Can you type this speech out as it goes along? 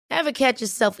Ever catch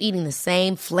yourself eating the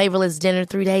same flavorless dinner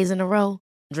 3 days in a row?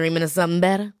 Dreaming of something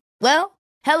better? Well,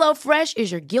 HelloFresh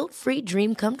is your guilt-free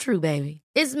dream come true, baby.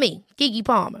 It's me, Keke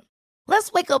Palmer.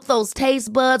 Let's wake up those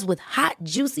taste buds with hot,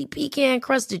 juicy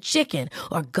pecan-crusted chicken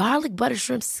or garlic butter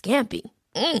shrimp scampi.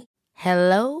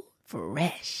 Hello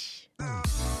Fresh.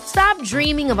 Stop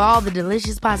dreaming of all the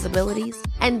delicious possibilities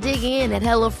and dig in at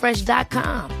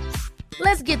HelloFresh.com.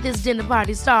 Let's get this dinner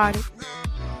party started.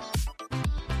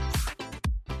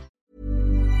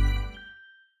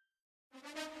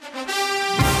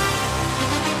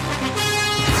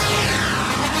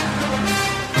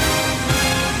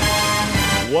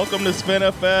 Welcome to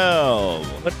SpinFL.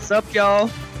 What's up,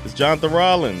 y'all? It's Jonathan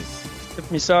Rollins.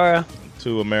 Tiffany Sara.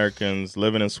 Two Americans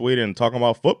living in Sweden talking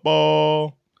about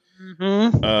football.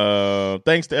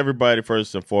 Thanks to everybody,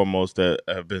 first and foremost, that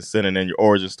have been sending in your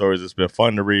origin stories. It's been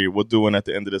fun to read. We'll do one at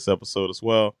the end of this episode as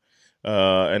well.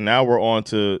 And now we're on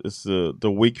to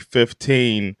the Week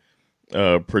 15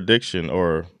 prediction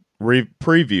or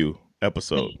preview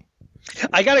episode.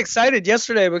 I got excited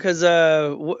yesterday because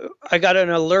I got an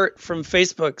alert from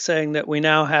Facebook saying that we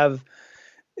now have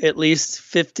at least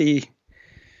 50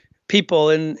 people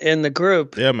in the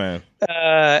group. Yeah, man.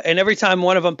 And every time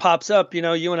one of them pops up,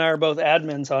 you and I are both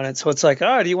admins on it. So it's like,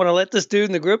 do you want to let this dude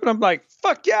in the group? And I'm like,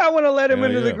 fuck yeah, I want to let him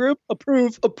into the group.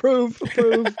 Approve.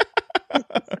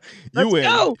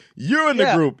 Go. You're in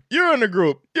the group. You're in the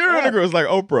group. You're in the group. It's like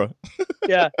Oprah.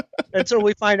 Yeah. Until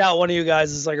we find out one of you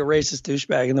guys is like a racist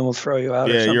douchebag, and then we'll throw you out.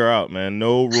 Yeah, you're out, man.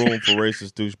 No room for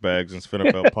racist douchebags in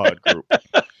SpinFL Pod group.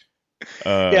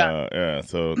 Yeah.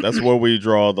 So that's where we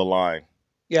draw the line.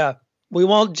 Yeah. We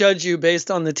won't judge you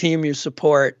based on the team you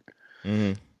support.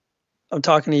 Mm-hmm. I'm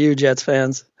talking to you, Jets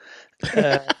fans.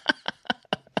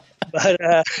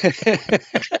 But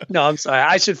no, I'm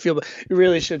sorry. You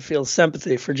really should feel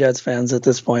sympathy for Jets fans at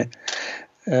this point.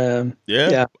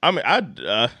 Yeah. I mean,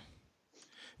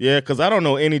 because I don't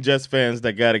know any Jets fans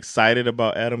that got excited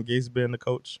about Adam Gase being the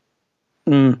coach.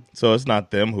 So it's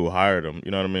not them who hired him.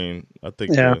 You know what I mean? I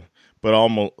think, but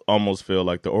almost feel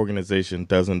like the organization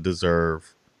doesn't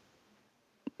deserve.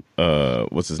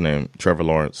 What's his name? Trevor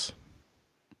Lawrence.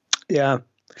 Yeah.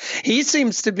 He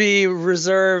seems to be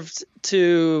reserved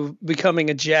to becoming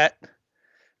a Jet.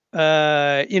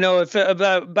 If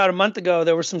about a month ago,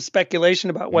 there was some speculation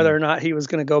about whether or not he was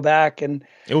going to go back. And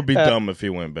it would be dumb if he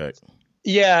went back.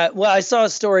 Yeah. Well, I saw a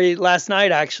story last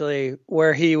night, actually,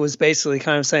 where he was basically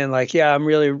kind of saying like, yeah, I'm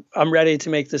ready to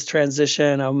make this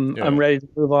transition. I'm ready to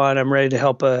move on. I'm ready to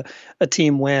help a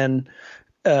team win.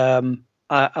 I'm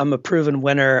a proven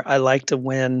winner. I like to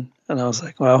win. And I was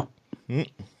like, well,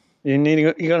 you're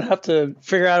going to have to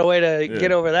figure out a way to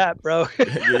get over that, bro.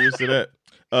 Get used to that.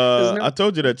 I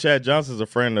told you that Chad Johnson's a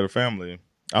friend of the family.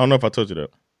 I don't know if I told you that.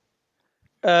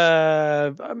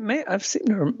 I've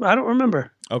seen her. I don't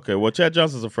remember. Okay. Well, Chad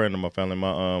Johnson's a friend of my family.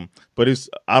 But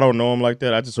I don't know him like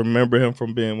that. I just remember him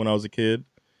from being when I was a kid.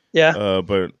 Yeah.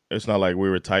 But it's not like we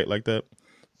were tight like that.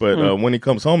 But when he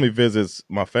comes home, he visits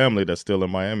my family that's still in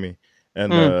Miami.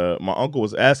 And my uncle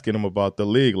was asking him about the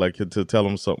league, like to tell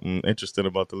him something interesting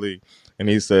about the league. And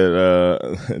he said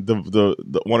the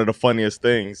one of the funniest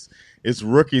things is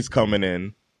rookies coming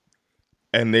in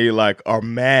and they like are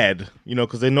mad,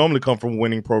 because they normally come from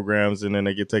winning programs and then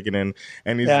they get taken in.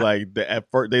 And he's like,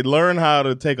 at first they learn how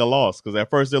to take a loss because at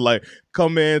first they're like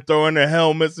come in throwing their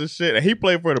helmets and shit. And he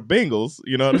played for the Bengals,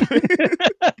 you know what I mean?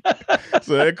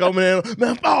 So they're coming in,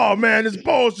 man, it's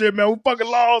bullshit, man. We fucking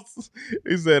lost.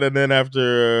 He said, and then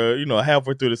after,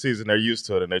 halfway through the season, they're used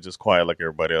to it and they're just quiet like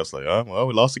everybody else. Like, well,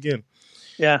 we lost again.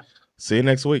 Yeah. See you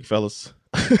next week, fellas.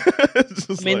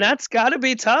 That's got to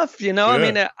be tough, Yeah. I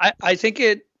mean, I think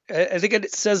it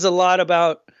says a lot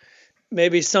about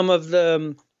maybe some of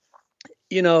the,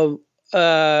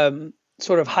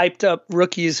 sort of hyped up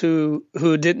rookies who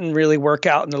didn't really work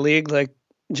out in the league. Like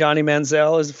Johnny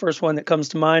Manziel is the first one that comes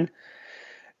to mind.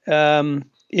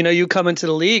 You come into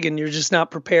the league and you're just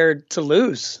not prepared to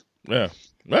lose. Yeah.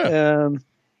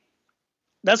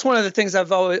 That's one of the things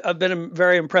I've been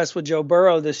very impressed with Joe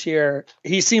Burrow this year.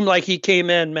 He seemed like he came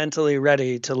in mentally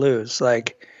ready to lose.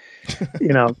 Like,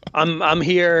 I'm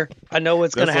here. I know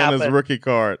what's going to happen. That's on his rookie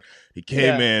card. He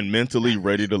came in mentally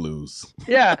ready to lose.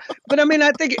 Yeah. But I mean, I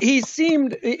think he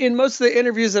seemed in most of the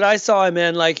interviews that I saw him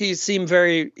in, like he seems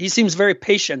very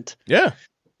patient. Yeah.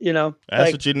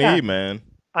 That's what you need, man.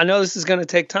 I know this is going to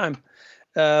take time.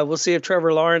 We'll see if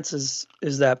Trevor Lawrence is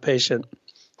that patient.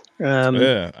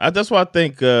 That's why I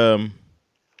think of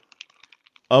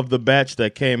the batch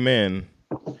that came in,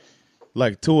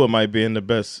 like Tua might be in the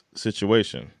best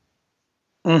situation.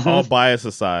 all bias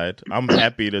aside, I'm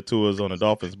happy that Tua's on the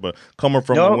Dolphins, but coming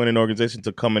from a winning organization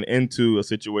to coming into a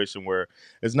situation where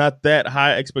it's not that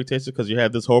high expectation because you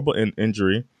had this horrible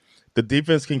injury, the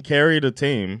defense can carry the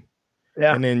team,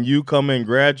 and then you come in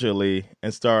gradually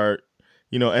and start,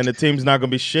 and the team's not going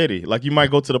to be shitty. Like, you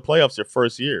might go to the playoffs your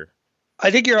first year.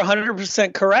 I think you're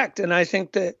 100% correct, and I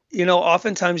think that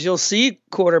oftentimes you'll see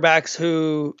quarterbacks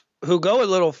who go a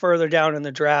little further down in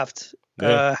the draft.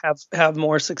 Have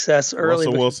more success early.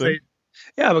 Russell Wilson.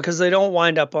 Because they don't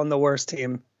wind up on the worst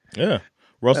team. Yeah.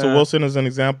 Russell Wilson is an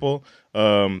example.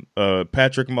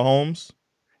 Patrick Mahomes.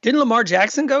 Didn't Lamar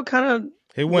Jackson go kind of...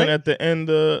 He went at the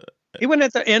end of... He went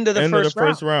at the end of the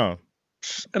first round.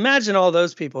 Imagine all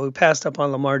those people who passed up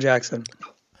on Lamar Jackson.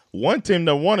 One team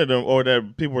that wanted him, or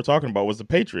that people were talking about, was the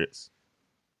Patriots.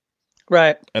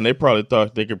 Right. And they probably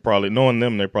thought they could knowing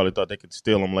them, they probably thought they could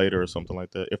steal him later or something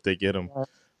like that if they get him. Right.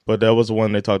 But that was the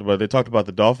one they talked about. They talked about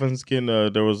the Dolphins.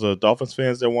 There was Dolphins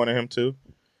fans that wanted him too,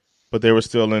 but they were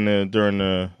still in there during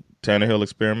the Tannehill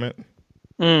experiment.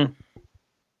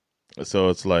 So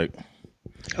it's like,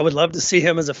 I would love to see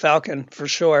him as a Falcon for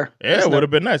sure. Yeah, it would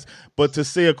have been nice. But to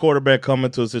see a quarterback come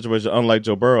into a situation unlike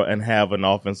Joe Burrow and have an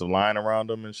offensive line around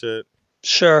him and shit,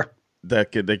 sure, they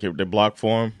block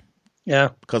for him. Yeah,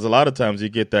 because a lot of times you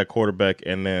get that quarterback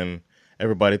and then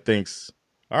everybody thinks,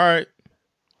 all right,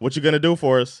 what you gonna do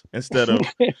for us? Instead of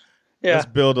let's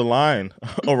build a line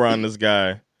around this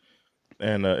guy.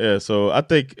 And so I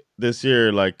think this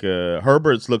year, like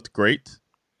Herbert's looked great.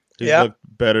 He's looked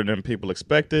better than people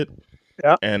expected.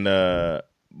 Yeah. And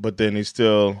but then he's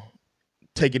still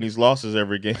taking these losses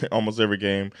every game, almost every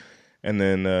game. And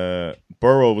then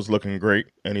Burrow was looking great,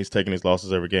 and he's taking these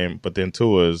losses every game. But then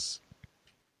Tua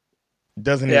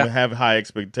doesn't even have high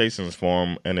expectations for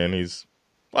him. And then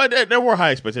there were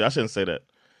high expectations. I shouldn't say that.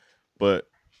 But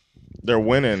they're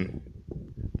winning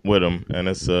with him, and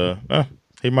it's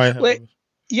he might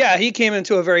have. He came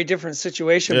into a very different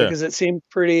situation because it seemed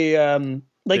pretty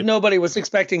nobody was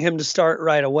expecting him to start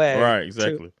right away. Right,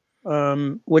 exactly.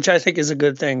 Which I think is a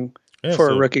good thing for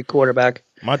a rookie quarterback.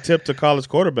 My tip to college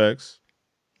quarterbacks: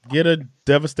 get a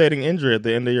devastating injury at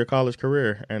the end of your college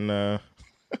career, and no,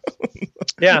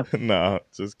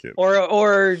 just kidding.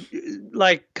 Or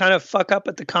like kind of fuck up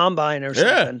at the combine or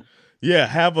something. Yeah,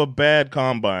 have a bad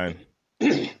combine.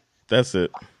 That's it.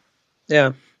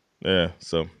 Yeah. Yeah,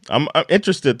 so I'm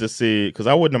interested to see, because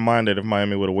I wouldn't have minded if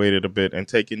Miami would have waited a bit and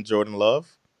taken Jordan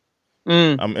Love.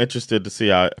 I'm interested to see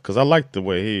how, because I like the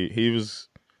way he was.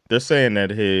 They're saying that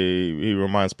he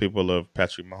reminds people of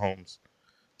Patrick Mahomes,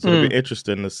 so it'll be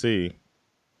interesting to see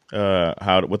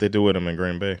what they do with him in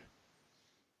Green Bay.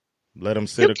 Let him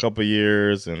sit a couple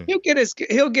years, and he'll get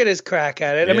his crack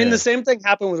at it. Yeah. I mean, the same thing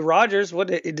happened with Rodgers. What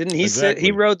didn't he sit?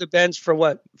 He rode the bench for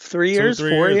what, 3 years,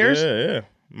 4 years? Yeah.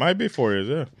 Might be 4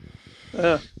 years,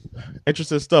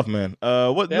 interesting stuff, man.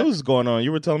 What news is going on?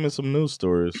 You were telling me some news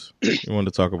stories you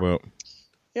wanted to talk about.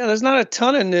 Yeah, there's not a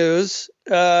ton of news.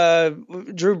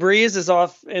 Drew Brees is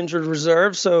off injured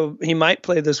reserve, so he might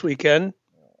play this weekend.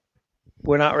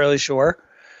 We're not really sure.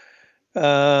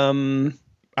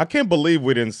 I can't believe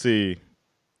we didn't see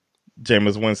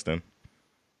Jameis Winston.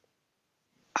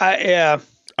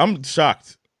 I'm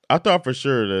shocked. I thought for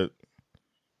sure that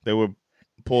they would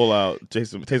pull out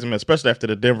Taysom, especially after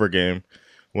the Denver game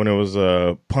when it was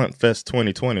Punt Fest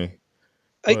 2020.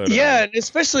 But,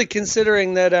 especially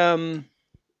considering that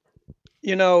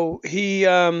he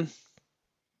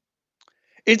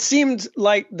it seemed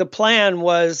like the plan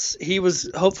was he was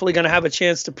hopefully going to have a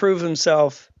chance to prove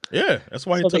himself. Yeah, that's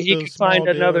why he could find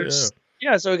another.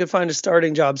 Yeah, so he could find a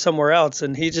starting job somewhere else,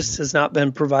 and he just has not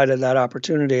been provided that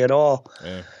opportunity at all.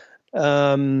 Yeah.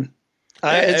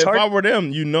 If I were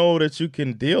them, you know that you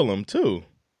can deal him too,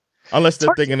 unless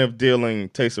they're thinking of dealing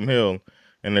Taysom Hill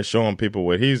and they're showing people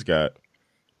what he's got.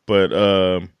 But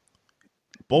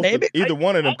either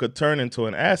one of them could turn into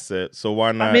an asset. So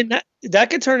why not? I mean, that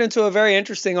could turn into a very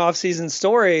interesting offseason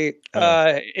story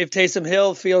if Taysom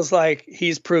Hill feels like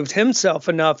he's proved himself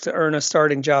enough to earn a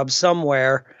starting job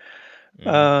somewhere.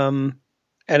 And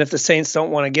if the Saints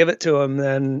don't want to give it to him,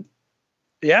 then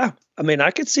I mean,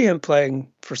 I could see him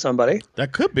playing for somebody.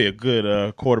 That could be a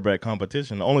good quarterback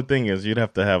competition. The only thing is you'd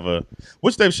have to have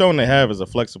which they've shown they have is a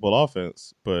flexible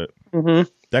offense, but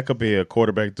that could be a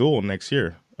quarterback duel next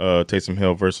year. Taysom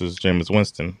Hill versus Jameis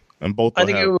Winston, and both. I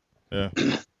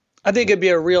think it'd be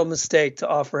a real mistake to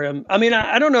offer him. I mean,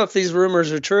 I don't know if these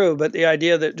rumors are true, but the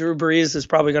idea that Drew Brees is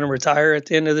probably going to retire at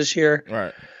the end of this year,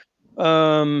 right?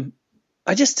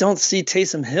 I just don't see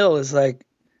Taysom Hill as like.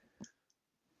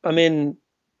 I mean,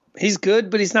 he's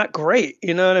good, but he's not great.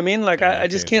 You know what I mean? Like I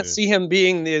just can't see him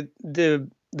being the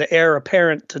the heir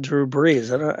apparent to Drew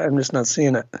Brees. I'm just not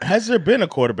seeing it. Has there been a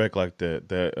quarterback like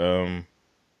that?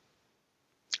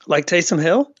 Like Taysom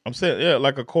Hill? I'm saying, yeah,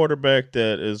 like a quarterback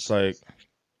that is like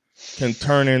can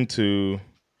turn into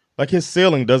like his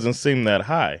ceiling doesn't seem that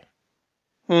high.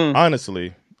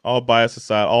 Honestly, all bias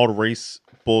aside, all race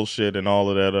bullshit and all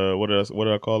of that. What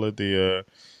do I call it? The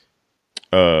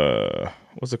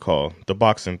what's it called? The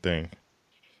boxing thing.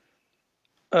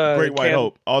 Great White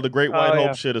Hope. All the Great White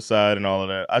Hope shit aside and all of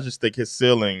that. I just think his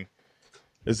ceiling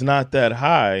is not that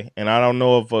high, and I don't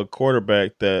know of a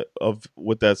quarterback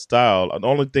with that style. The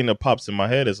only thing that pops in my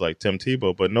head is like Tim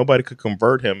Tebow, but nobody could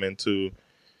convert him into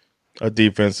a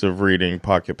defensive reading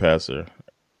pocket passer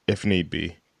if need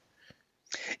be.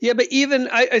 Yeah, but even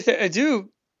I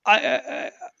think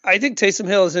Taysom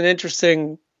Hill is an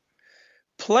interesting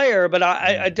player, but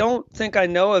I don't think I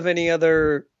know of any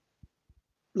other,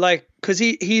 like, because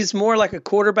he's more like a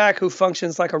quarterback who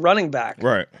functions like a running back.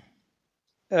 Right.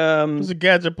 He's a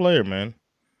gadget player, man.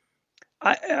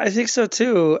 I think so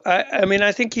too. I mean,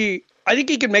 I think he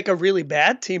could make a really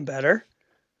bad team better.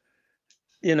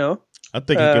 You know? I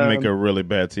think he can make a really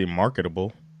bad team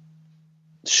marketable.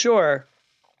 Sure.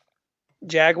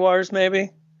 Jaguars,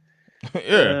 maybe.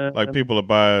 Yeah, like people that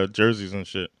buy jerseys and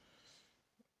shit.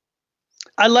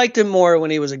 I liked him more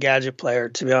when he was a gadget player,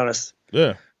 to be honest.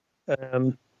 Yeah.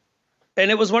 And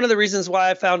it was one of the reasons why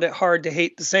I found it hard to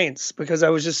hate the Saints, because I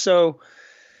was so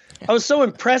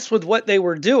impressed with what they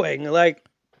were doing. Like,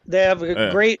 they have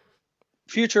a great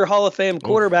future Hall of Fame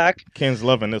quarterback. Ken's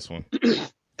loving this one.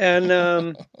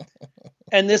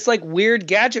 And this like weird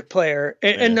gadget player.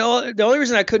 And the only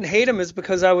reason I couldn't hate him is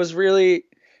because I was really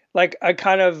like, I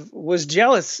kind of was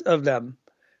jealous of them.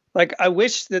 Like, I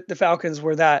wish that the Falcons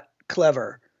were that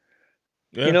clever.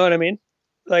 Yeah. You know what I mean?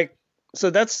 Like, so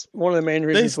that's one of the main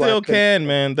reasons. They still can,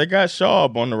 man. They got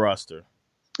Schaub on the roster.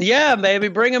 Yeah, baby,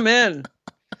 bring him in.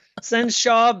 Send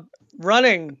Schaub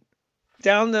running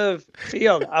down the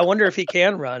field. I wonder if he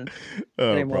can run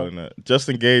anymore. Probably not.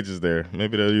 Justin Gage is there.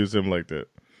 Maybe they'll use him like that.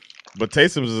 But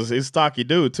Taysom's a stocky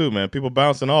dude too, man. People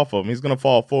bouncing off of him. He's gonna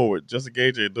fall forward. Justin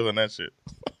Gage ain't doing that shit.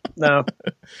 No.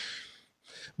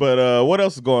 But what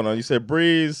else is going on? You said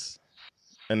Breeze.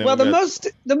 Well,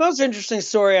 the most interesting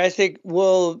story I think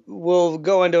will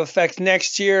go into effect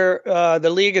next year. The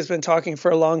league has been talking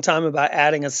for a long time about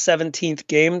adding a 17th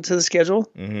game to the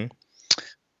schedule. Mm-hmm.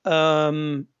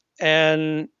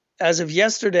 And as of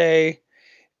yesterday,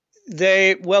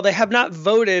 they have not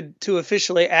voted to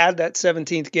officially add that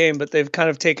 17th game, but they've kind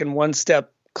of taken one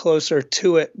step closer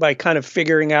to it by kind of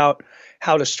figuring out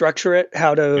how to structure it,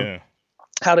 how to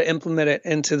implement it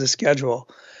into the schedule.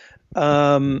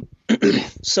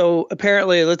 So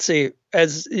apparently, let's see,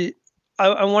 I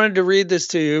wanted to read this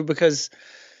to you because,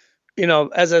 you know,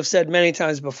 as I've said many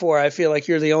times before, I feel like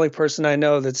you're the only person I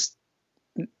know that's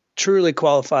truly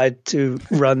qualified to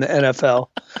run the NFL.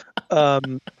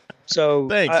 So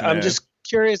thanks, I'm just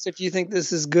curious if you think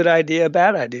this is good idea,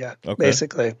 bad idea,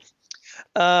 basically.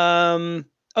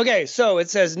 Okay. So it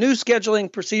says new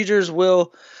scheduling procedures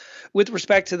with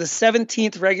respect to the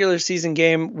 17th regular season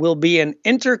game, will be an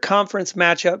interconference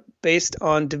matchup based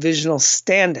on divisional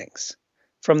standings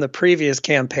from the previous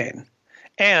campaign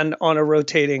and on a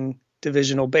rotating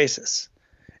divisional basis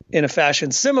in a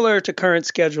fashion similar to current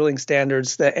scheduling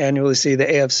standards that annually see the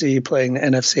AFC playing the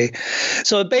NFC.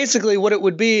 So basically what it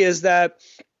would be is that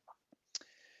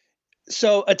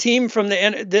a team from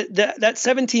that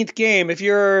 17th game, if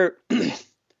you're,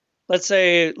 let's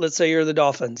say you're the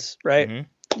Dolphins, right? Mm-hmm.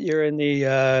 You're in the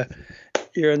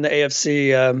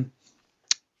AFC.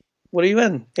 What are you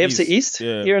in? AFC East?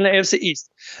 Yeah. You're in the AFC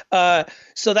East.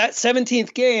 So that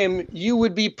 17th game, you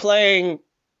would be playing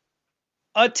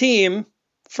a team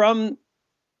from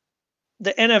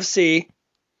the NFC,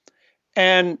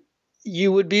 and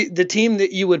you would be the team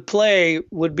that you would play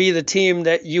would be the team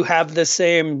that you have the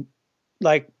same,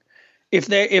 like,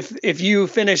 if you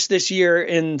finish this year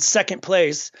in second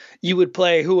place, you would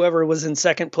play whoever was in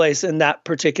second place in that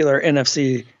particular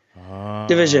NFC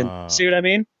division. See what I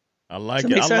mean? I like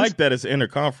it. I like that it's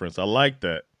interconference. I like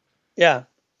that. Yeah.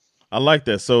 I like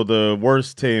that. So the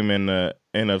worst team in the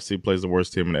NFC plays the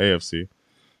worst team in the AFC.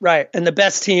 Right. And the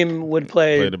best team would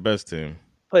play the best team.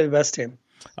 Play the best team.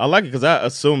 I like it because I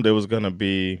assumed it was going to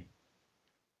be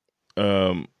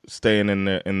staying in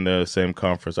the same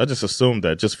conference. I just assumed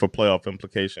that just for playoff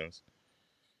implications.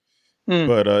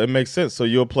 But it makes sense. So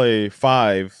you'll play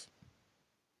 5,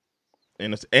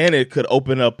 and it could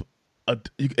open up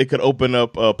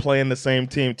playing the same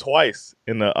team twice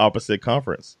in the opposite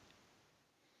conference.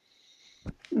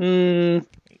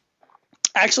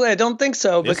 Actually, I don't think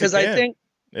so, because I think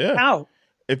how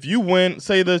if you win,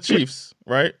 say the Chiefs,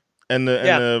 right? And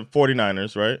the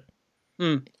 49ers, right?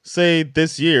 Mm. Say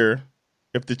this year,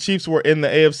 if the Chiefs were in the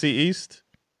AFC East,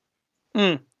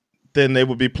 then they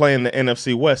would be playing the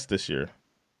NFC West this year.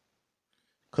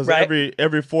 Because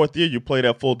every fourth year you play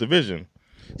that full division.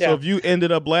 Yeah. So if you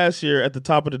ended up last year at the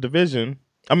top of the division,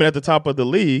 at the top of the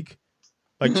league,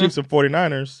 like Chiefs and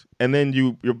 49ers, and then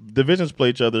your divisions play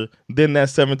each other, then that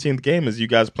 17th game is you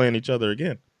guys playing each other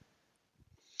again.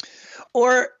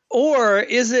 Or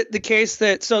is it the case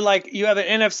that, so like you have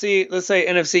an NFC, let's say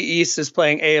NFC East is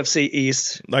playing AFC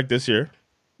East. Like this year.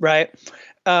 Right.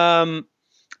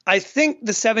 I think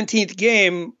the 17th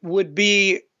game would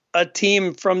be a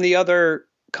team from the other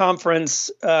conference,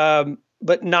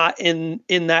 but not in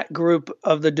that group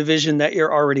of the division that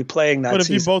you're already playing that season. But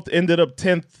if you both ended up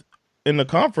 10th in the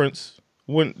conference,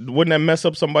 wouldn't that mess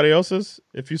up somebody else's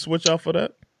if you switch out for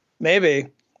that? Maybe.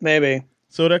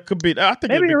 So that could be. I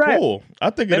think it'd be cool. I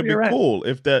think it'd be cool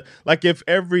if that, like, if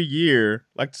every year,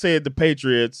 like, say the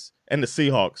Patriots and the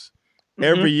Seahawks,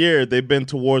 every year they've been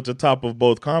towards the top of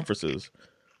both conferences.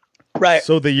 Right.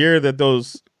 So the year that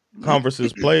those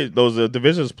conferences play, those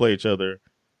divisions play each other,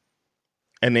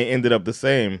 and they ended up the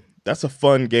same. That's a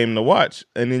fun game to watch,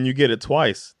 and then you get it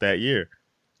twice that year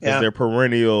because they're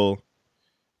perennial.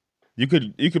 You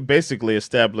could basically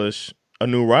establish a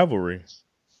new rivalry.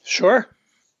 Sure.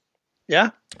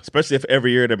 Yeah. Especially if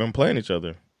every year they've been playing each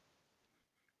other.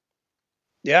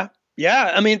 Yeah.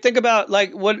 Yeah. I mean, think about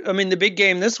the big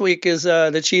game this week is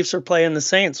the Chiefs are playing the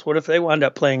Saints. What if they wound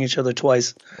up playing each other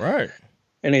twice? Right.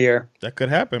 In a year. That could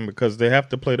happen because they have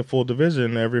to play the full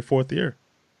division every fourth year.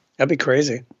 That'd be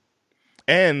crazy.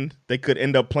 And they could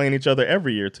end up playing each other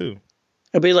every year too.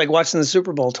 It'd be like watching the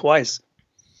Super Bowl twice.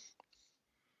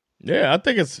 Yeah, I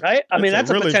think it's right. I mean,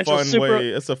 that's a really potential fun way.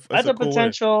 It's a cool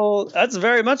potential. Way. That's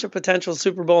very much a potential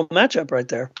Super Bowl matchup right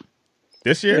there.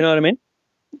 This year, you know what I mean?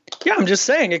 Yeah, I'm just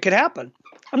saying it could happen.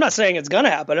 I'm not saying it's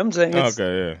gonna happen. I'm saying it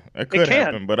could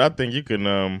happen. But I think you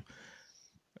can.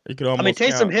 You can almost. I mean,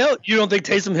 Taysom Hill. You don't think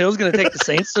Taysom Hill is gonna take the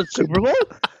Saints to the Super Bowl?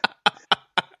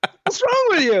 What's wrong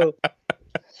with you?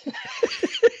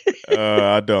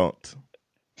 I don't.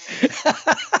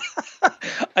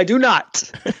 I do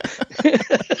not.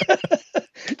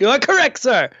 You are correct,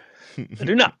 sir. I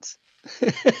do not.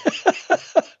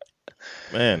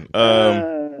 Man,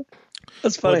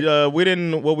 that's funny. But,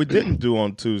 what we didn't do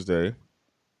on Tuesday's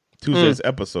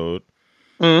episode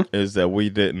is that we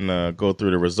didn't go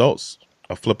through the results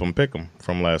of Flip 'em Pick 'em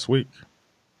from last week.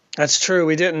 That's true.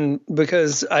 We didn't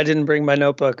because I didn't bring my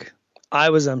notebook. I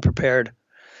was unprepared.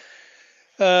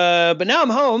 But now I'm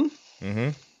home. Mm-hmm.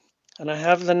 And I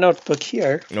have the notebook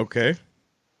here. Okay.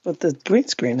 But the green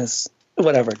screen is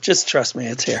whatever. Just trust me,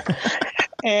 it's here.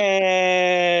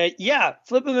 And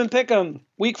Flip 'em and Pick 'em.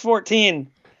 Week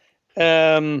 14.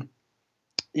 You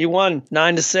won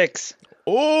 9-6.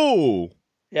 Oh.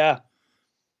 Yeah.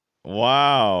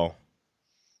 Wow.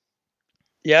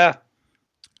 Yeah.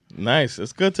 Nice.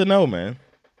 It's good to know, man.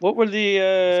 What were the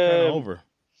it's kind of over.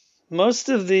 Most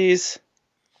of these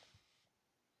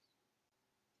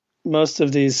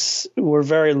were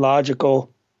very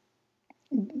logical.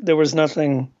 There was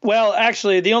nothing. Well,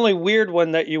 actually, the only weird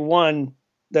one that you won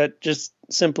that just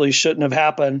simply shouldn't have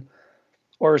happened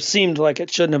or seemed like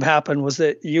it shouldn't have happened was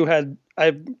that you had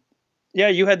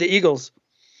the Eagles.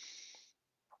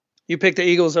 You picked the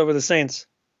Eagles over the Saints.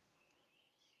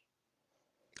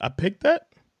 I picked that?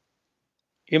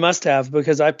 You must have,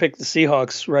 because I picked the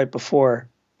Seahawks right before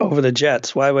over the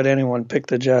Jets. Why would anyone pick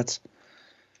the Jets?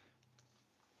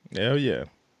 Hell yeah.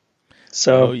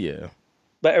 So, yeah.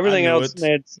 But everything else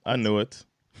made. I knew it.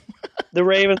 The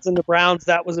Ravens and the Browns,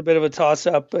 that was a bit of a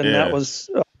toss-up, and that was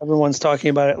everyone's talking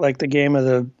about it like the game of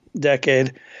the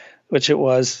decade, which it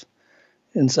was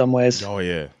in some ways. Oh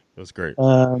yeah, it was great.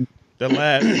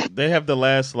 They have the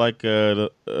last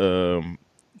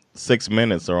 6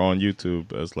 minutes are on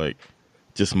YouTube as like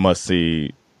just must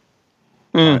see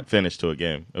finish to a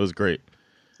game. It was great.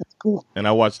 That's cool. And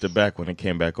I watched it back when it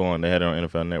came back on. They had it on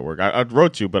NFL Network. I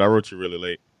wrote you, but I wrote you really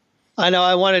late. I know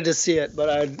I wanted to see it, but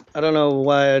I don't know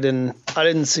why I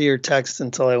didn't see your text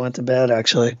until I went to bed,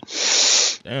 actually.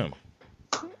 Damn.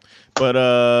 But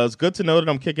it's good to know that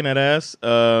I'm kicking that ass.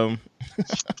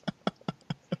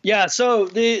 Yeah, so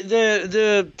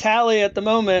the tally at the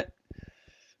moment,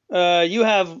 you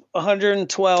have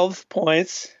 112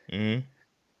 points. Mm-hmm.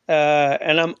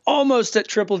 And I'm almost at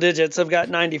triple digits. I've got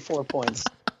 94 points.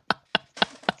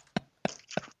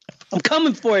 I'm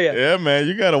coming for you. Yeah, man.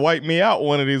 You got to wipe me out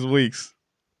one of these weeks.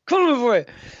 Coming for you.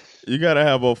 You got to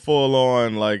have a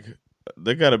full-on,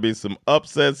 there got to be some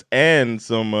upsets and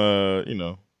some,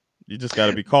 you You just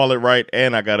got to call it right,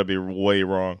 and I got to be way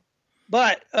wrong.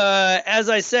 But as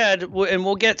I said, and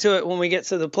we'll get to it when we get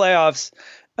to the playoffs,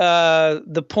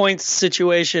 the points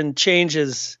situation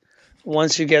changes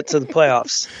once you get to the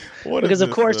playoffs. Because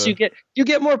of course you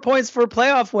get more points for a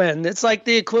playoff win. It's like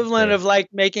the equivalent of like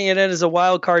making it in as a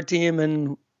wild card team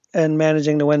and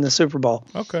managing to win the Super Bowl.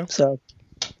 Okay. So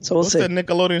we'll see. What's that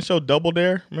Nickelodeon show, Double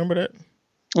Dare? Remember that?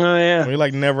 Oh yeah. You're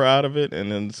like never out of it, and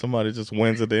then somebody just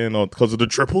wins at the end because of the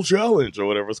triple challenge or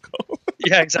whatever it's called.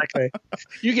 Yeah, exactly.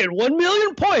 You get 1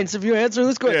 million points if you answer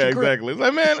this question. Yeah, exactly. It's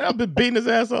like, man, I've been beating his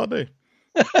ass all day.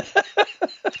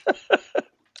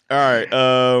 All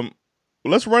right.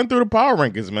 Let's run through the power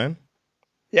rankings, man.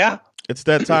 Yeah. It's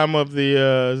that time of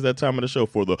the show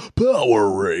for the power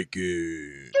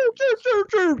rankings.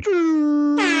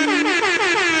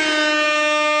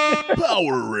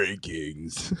 Power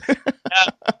rankings.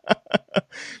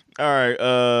 All right.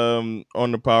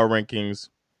 On the power rankings,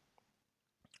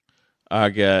 I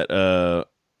got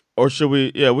or should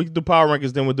we? Yeah, we can do power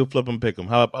rankings. Then we'll do flip and pick them.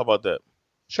 How about that?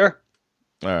 Sure.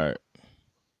 All right.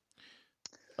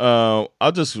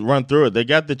 I'll just run through it. They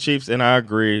got the Chiefs, and I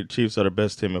agree. Chiefs are the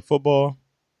best team in football.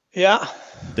 Yeah.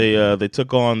 They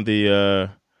took on the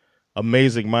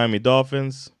amazing Miami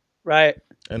Dolphins. Right.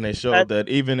 And they showed that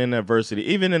even in adversity,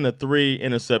 even in a 3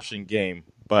 interception game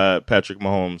by Patrick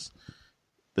Mahomes,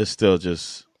 they're still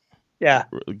just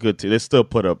good team. They still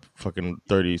put up fucking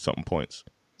 30-something points.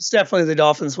 It's definitely the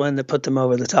Dolphins win that put them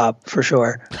over the top for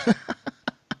sure.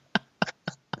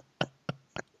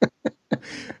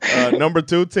 Number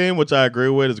 2 team, which I agree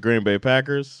with, is Green Bay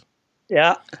Packers.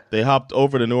 Yeah. They hopped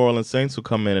over the New Orleans Saints, who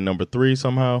come in at number 3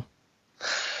 somehow.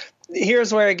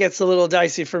 Here's where it gets a little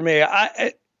dicey for me.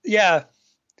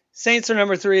 Saints are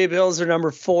number 3, Bills are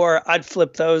number 4. I'd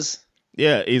flip those.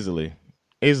 Yeah, easily.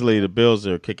 Easily, the Bills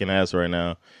are kicking ass right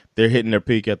now. They're hitting their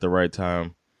peak at the right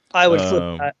time. I would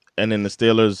flip that. And then the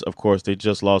Steelers, of course, they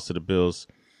just lost to the Bills.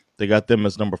 They got them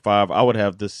as number 5. I would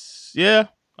have this. Yeah,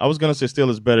 I was going to say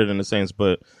Steelers better than the Saints,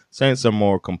 but Saints are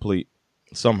more complete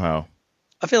somehow.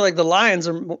 I feel like the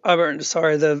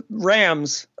the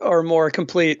Rams are more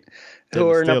complete. Who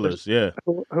are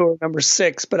number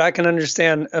 6, but I can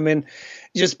understand. I mean,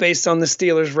 just based on the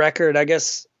Steelers' record, I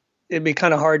guess it'd be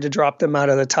kind of hard to drop them out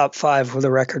of the top 5 with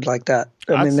a record like that.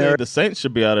 I'd say the Saints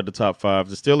should be out of the top 5.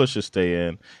 The Steelers should stay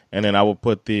in, and then I would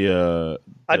put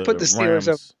I'd put the Steelers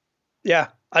over. Yeah,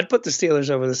 I'd put the Steelers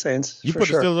over the Saints. You put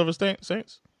the Steelers over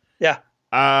Saints? Yeah.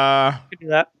 I could do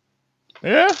that.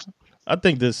 Yeah, I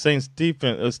think the Saints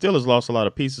defense. Steelers lost a lot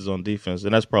of pieces on defense,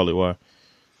 and that's probably why.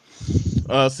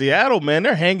 Seattle, man,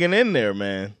 they're hanging in there,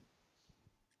 man.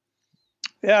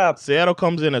 Yeah. Seattle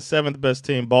comes in as 7th best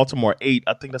team. Baltimore 8.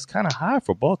 I think that's kind of high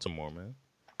for Baltimore, man.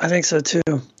 I think so too.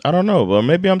 I don't know, but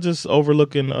maybe I'm just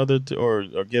overlooking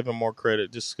or giving more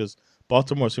credit just because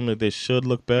Baltimore seems like they should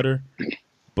look better,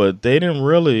 but they didn't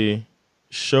really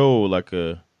show like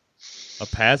a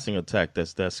passing attack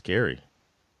that's that scary.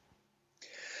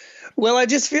 Well, I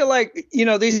just feel like,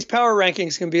 these power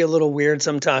rankings can be a little weird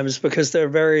sometimes because they're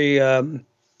very, they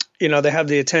have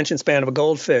the attention span of a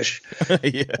goldfish.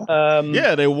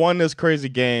 Yeah. They won this crazy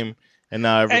game, and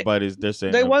now they're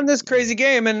saying they won this crazy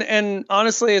game, and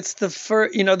honestly, it's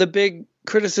the big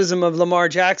criticism of Lamar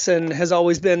Jackson has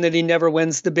always been that he never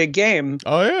wins the big game.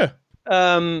 Oh yeah.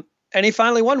 And he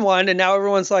finally won one, and now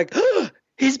everyone's like, oh,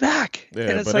 he's back. Yeah,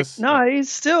 and it's like, no,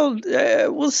 he's still,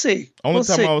 we'll see. Only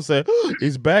time I would say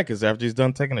he's back is after he's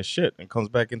done taking a shit and comes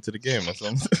back into the game or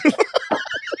something.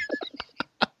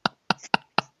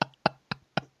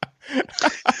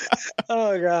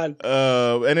 Oh, God.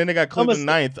 And then they got Cleveland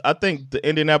 9th. I think the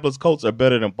Indianapolis Colts are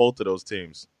better than both of those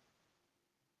teams.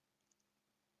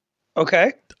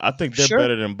 Okay. I think they're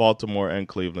better than Baltimore and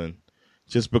Cleveland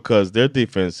just because their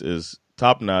defense is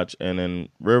top notch, and then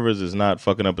Rivers is not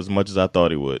fucking up as much as I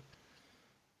thought he would.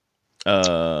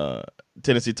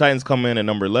 Tennessee Titans come in at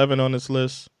number 11 on this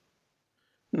list.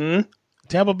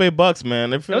 Tampa Bay Bucks,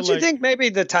 man, they feel. Don't you think maybe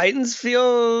the Titans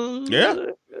feel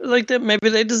like that? Maybe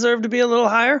they deserve to be a little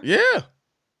higher. Yeah,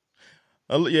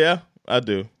 yeah, I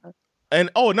do. And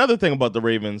another thing about the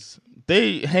Ravens,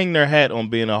 they hang their hat on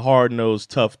being a hard-nosed,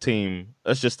 tough team.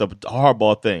 That's just a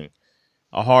hardball thing,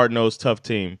 a hard-nosed, tough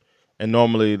team. And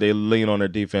normally they lean on their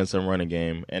defense and running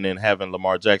game. And then having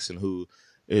Lamar Jackson, who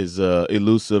is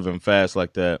elusive and fast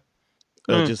like that,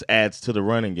 just adds to the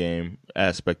running game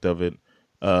aspect of it.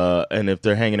 And if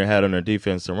they're hanging their hat on their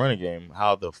defense and running game,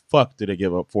 how the fuck did they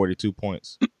give up 42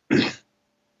 points?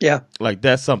 Yeah. Like,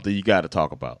 that's something you got to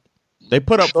talk about. They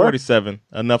put up 47,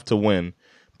 enough to win.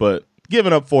 But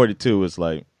giving up 42 is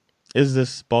like, is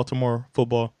this Baltimore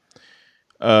football?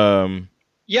 Yeah,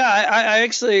 I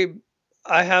actually...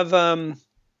 I have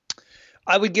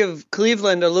I would give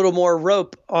Cleveland a little more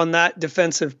rope on that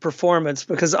defensive performance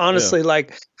because honestly,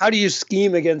 like, how do you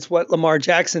scheme against what Lamar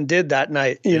Jackson did that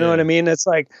night? You know what I mean? It's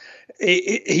like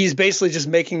he's basically just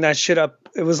making that shit up.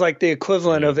 It was like the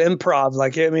equivalent of improv.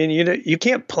 Like, I mean, you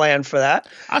can't plan for that.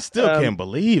 I still can't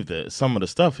believe that some of the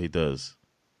stuff he does.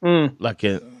 Like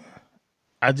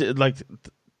I just like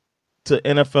to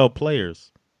NFL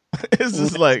players. It's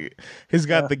just like he's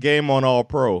got the game on All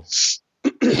Pro.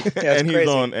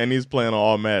 And he's playing on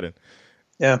All Madden.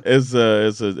 Yeah, it's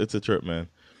a trip, man.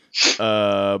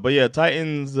 But yeah,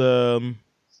 Titans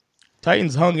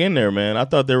hung in there, man. I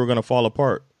thought they were gonna fall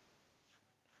apart.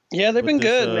 Yeah, they've been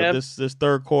good, man. This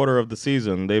third quarter of the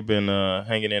season, they've been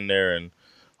hanging in there and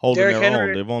holding their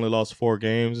own. They've only lost 4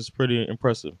 games. It's pretty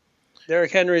impressive.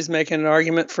 Derrick Henry's making an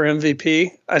argument for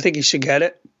MVP. I think he should get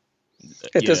it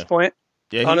at this point.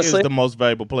 Yeah, honestly, he is the most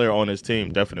valuable player on his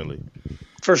team, definitely.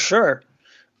 For sure.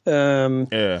 I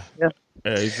get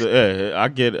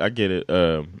it.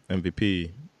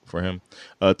 MVP for him.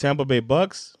 Tampa Bay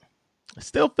Bucks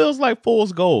still feels like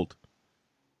fool's gold.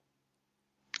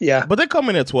 Yeah, but they come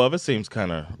in at 12. It seems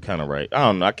kind of right. I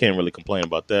don't know. I can't really complain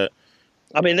about that.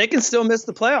 I mean, they can still miss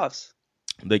the playoffs.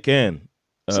 They can.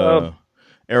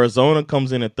 Arizona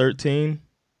comes in at 13.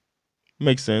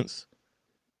 Makes sense.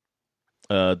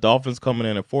 Dolphins coming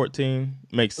in at 14.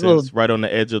 Makes sense. Right on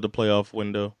the edge of the playoff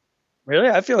window. Really?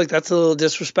 I feel like that's a little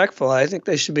disrespectful. I think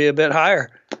they should be a bit higher.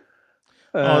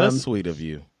 That's sweet of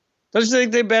you. Don't you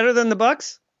think they're better than the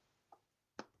Bucks?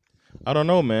 I don't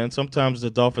know, man. Sometimes the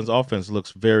Dolphins' offense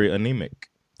looks very anemic.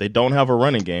 They don't have a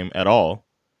running game at all.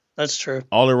 That's true.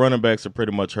 All their running backs are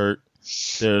pretty much hurt.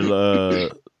 They're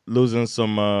losing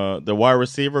some. The wide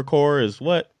receiver core is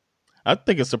what? I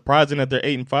think it's surprising that they're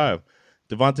 8-5.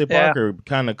 Devontae Parker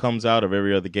kind of comes out of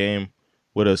every other game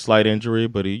with a slight injury,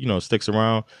 but he sticks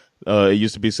around. It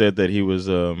used to be said that he was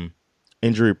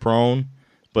injury prone,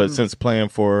 but since playing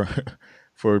for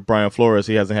Brian Flores,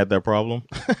 he hasn't had that problem.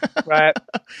 Right.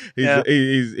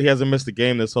 He hasn't missed a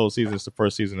game this whole season. It's the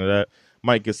first season of that.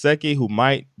 Mike Gesicki, who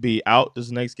might be out this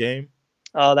next game.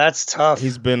 Oh, that's tough.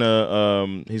 He's been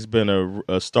a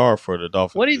star for the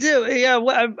Dolphins. What did he do? Yeah,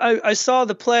 I saw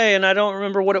the play and I don't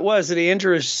remember what it was. Did he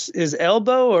injure his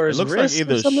elbow or his wrist? It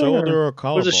looks like either shoulder or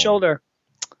collarbone. It was a shoulder.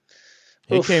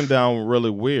 He came down really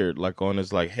weird, like on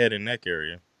his head and neck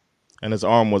area, and his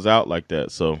arm was out like that.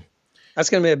 So that's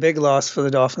going to be a big loss for the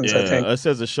Dolphins, I think. It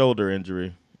says a shoulder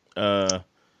injury. So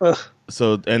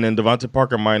and then Devontae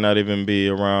Parker might not even be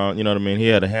around. You know what I mean? He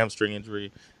had a hamstring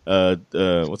injury.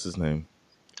 What's his name?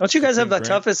 Don't you guys have the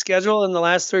toughest schedule in the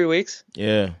last 3 weeks?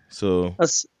 Yeah. So,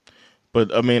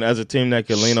 but I mean, as a team that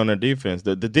can lean on their defense,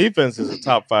 the defense is a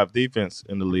top 5 defense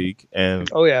in the league, and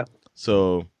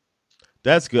so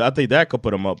that's good. I think that could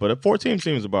put them up. But a 14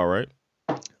 seems about right.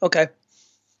 Okay.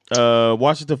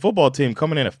 Washington football team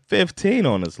coming in at 15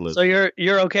 on this list. So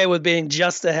you're okay with being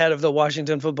just ahead of the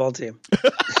Washington football team?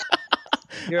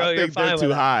 I think they're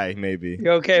too high, maybe.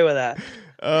 You're okay with that?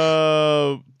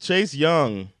 Chase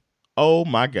Young. Oh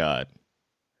my God.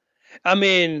 I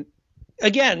mean,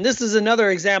 again, this is another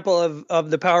example of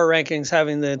the power rankings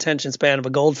having the attention span of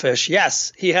a goldfish.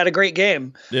 Yes, he had a great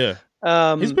game. Yeah.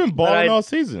 He's been balling all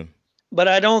season. But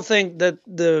I don't think that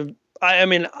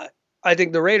I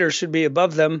think the Raiders should be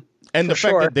above them. And the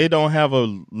fact that they don't have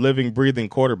a living, breathing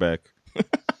quarterback.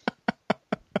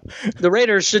 The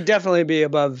Raiders should definitely be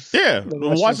above. Yeah. The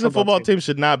Washington football team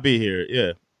should not be here.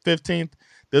 Yeah. 15th.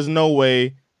 There's no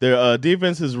way. Their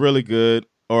defense is really good,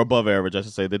 or above average, I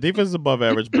should say. The defense is above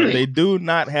average, but they do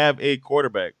not have a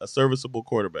quarterback, a serviceable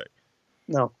quarterback.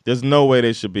 No. There's no way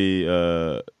they should be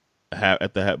at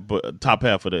the top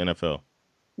half of the NFL.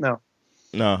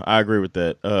 No, I agree with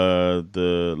that.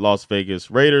 The Las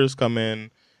Vegas Raiders come in,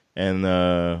 and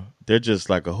they're just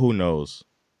like a who knows.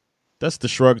 That's the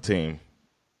shrug team.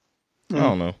 I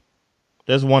don't know.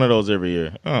 There's one of those every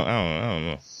year. I don't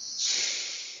know.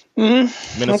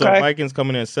 Mm-hmm. Minnesota Vikings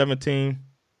coming in at 17.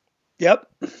 Yep.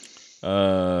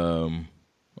 I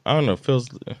don't know. Feels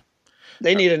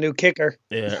they need a new kicker.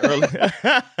 Yeah, early.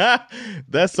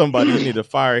 That's somebody who need to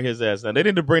fire his ass. Now they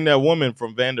need to bring that woman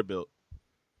from Vanderbilt.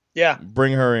 Yeah,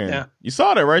 bring her in. Yeah. You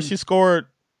saw that, right? She scored.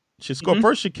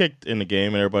 First. She kicked in the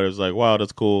game, and everybody was like, "Wow,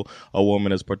 that's cool. A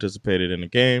woman has participated in the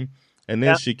game." And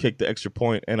then she kicked the extra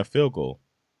point and a field goal.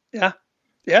 Yeah,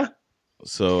 yeah.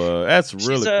 So that's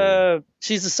really cool.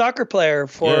 She's a soccer player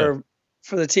for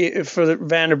the team for the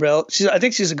Vanderbilt. I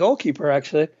think she's a goalkeeper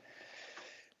actually.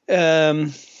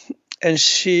 And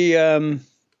she I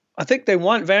think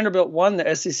Vanderbilt won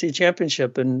the SEC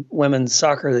championship in women's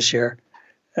soccer this year.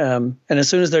 And as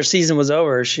soon as their season was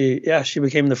over, she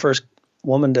became the first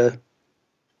woman to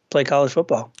play college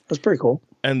football. That's pretty cool.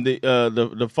 And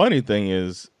the funny thing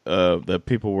is that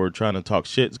people were trying to talk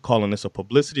shit, calling this a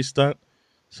publicity stunt,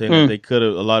 saying that they could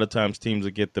have. A lot of times, teams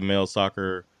would get the male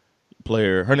soccer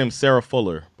player. Her name's Sarah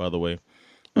Fuller, by the way.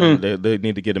 They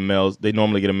need to get a male. They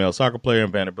normally get a male soccer player,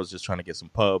 and Vanderbilt's just trying to get some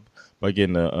pub by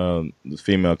getting a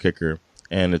female kicker.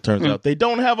 And it turns out they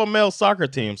don't have a male soccer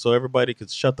team, so everybody could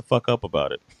shut the fuck up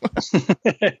about it.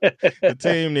 The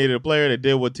team needed a player. They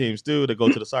did what teams do. They go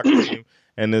to the soccer team,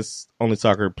 and this only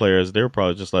soccer players. They were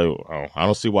probably just like, oh, I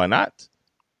don't see why not.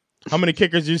 How many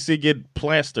kickers you see get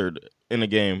plastered in a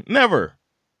game? Never.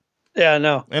 Yeah,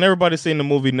 no. And everybody's seen the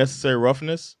movie Necessary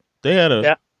Roughness. They had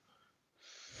a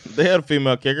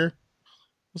female kicker.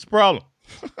 What's the problem?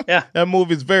 Yeah, that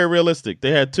movie is very realistic.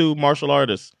 They had 2 martial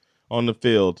artists on the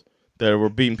field that were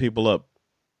beating people up,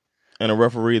 and a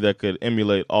referee that could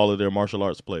emulate all of their martial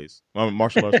arts moves.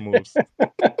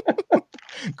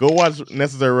 Go watch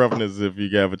Necessary Roughness if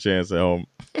you have a chance at home.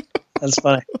 That's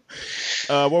funny.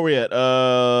 Where we at?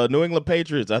 New England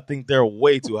Patriots. I think they're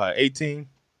way too high. 18.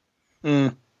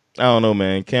 I don't know,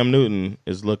 man. Cam Newton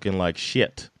is looking like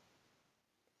shit.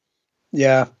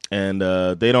 Yeah, and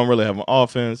they don't really have an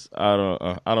offense. I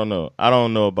don't know. I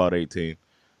don't know about 18.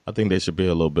 I think they should be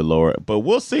a little bit lower, but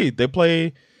we'll see. They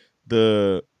play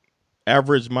the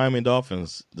average Miami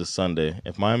Dolphins this Sunday.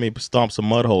 If Miami stomps a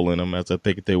mud hole in them, as I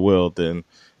think they will, then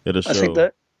it'll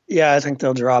show. I think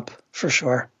they'll drop for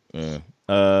sure. Yeah.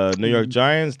 New York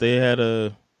Giants. They had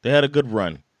a good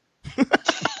run.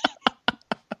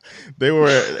 They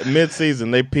were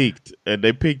mid-season. They peaked, and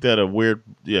they peaked at a weird.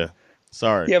 Yeah.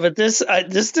 Sorry. Yeah, but this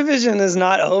division is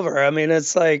not over. I mean,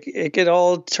 it's like it could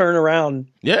all turn around.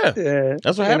 Yeah,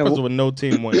 that's what happens when no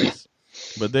team wins.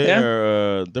 But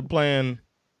they're playing.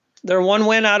 They're 1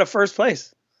 win out of first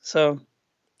place. So.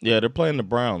 Yeah, they're playing the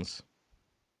Browns.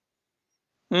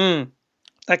 That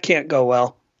can't go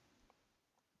well.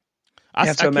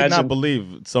 I cannot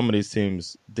believe some of these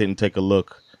teams didn't take a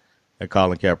look at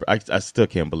Colin Kaepernick. I still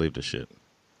can't believe this shit.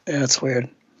 Yeah, it's weird.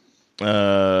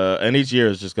 And each year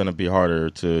is just going to be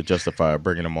harder to justify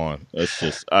bringing him on. It's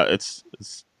just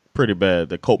it's pretty bad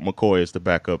that Colt McCoy is the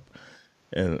backup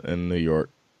in New York.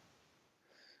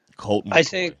 Colt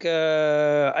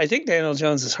McCoy. I think Daniel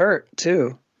Jones is hurt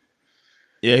too.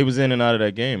 Yeah, he was in and out of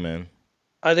that game, man.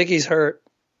 I think he's hurt.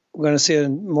 We're going to see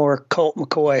more Colt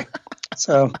McCoy.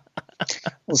 So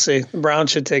we'll see. The Browns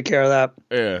should take care of that.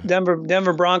 Yeah.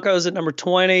 Denver Broncos at number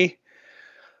 20.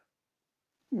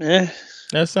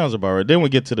 That sounds about right. Then we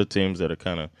get to the teams that are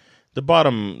kind of the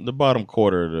bottom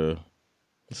quarter.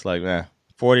 It's like,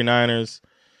 49ers,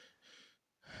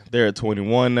 they're at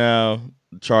 21 now.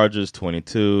 The Chargers,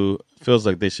 22. Feels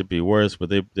like they should be worse, but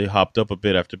they hopped up a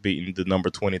bit after beating the number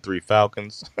 23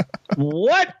 Falcons.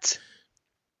 What?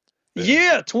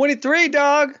 Yeah, 23,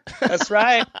 dog. That's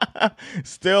right.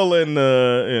 Still in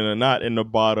not in the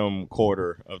bottom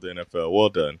quarter of the NFL. Well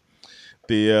done.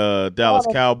 The Dallas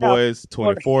Cowboys,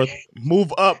 24th.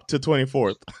 Move up to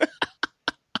 24th.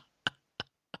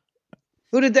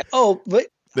 Who did that? Oh, but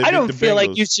I don't feel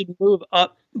like you should move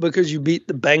up because you beat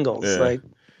the Bengals. Yeah. Like,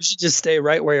 you should just stay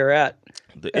right where you're at.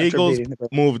 The Eagles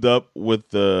moved up with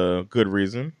good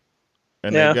reason.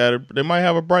 And they might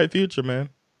have a bright future, man.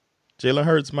 Jalen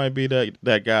Hurts might be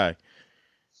that guy.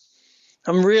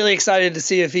 I'm really excited to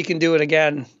see if he can do it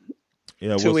again.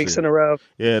 Yeah, 2 weeks in a row.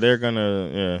 Yeah, they're gonna.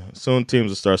 Yeah, soon teams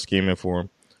will start scheming for him.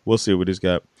 We'll see what he's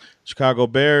got. Chicago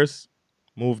Bears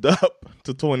moved up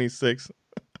to 26.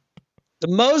 The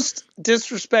most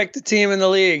disrespected team in the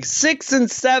league.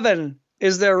 6-7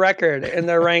 is their record, and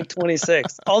they're ranked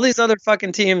 26. All these other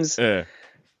fucking teams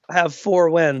have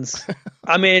 4 wins.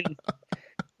 I mean,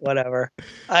 whatever.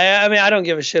 I mean, I don't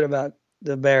give a shit about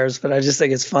the Bears, but I just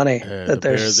think it's funny that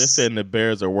they're saying the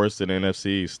Bears are worse than the NFC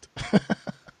East.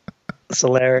 It's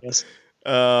hilarious.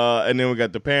 And then we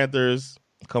got the Panthers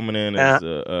coming in.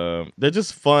 They're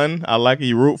just fun. I like it.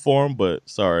 You root for them, but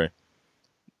sorry.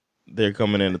 They're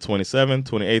coming in at 27.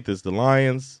 28th is the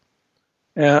Lions.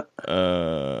 Yeah.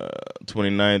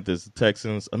 29th is the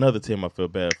Texans. Another team I feel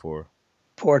bad for.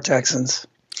 Poor Texans.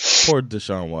 Poor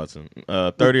Deshaun Watson.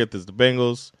 30th is the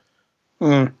Bengals.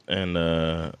 And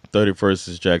 31st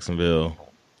is Jacksonville.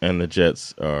 And the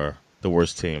Jets are the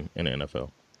worst team in the NFL.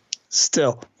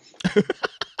 Still.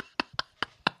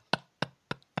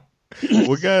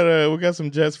 we got some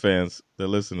Jets fans that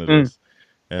listen to this,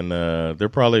 and they're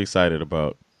probably excited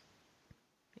about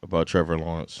Trevor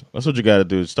Lawrence. That's what you got to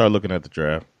do. Start looking at the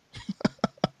draft.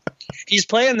 He's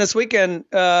playing this weekend.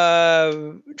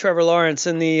 Trevor Lawrence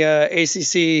in the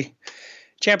ACC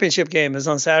championship game is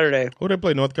on Saturday. Who they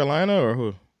play? North Carolina or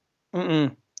who?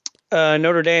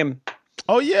 Notre Dame.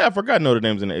 Oh yeah, I forgot Notre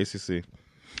Dame's in the ACC.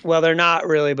 Well, they're not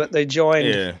really, but they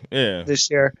joined this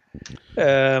year.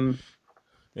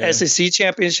 SEC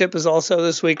championship is also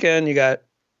this weekend. You got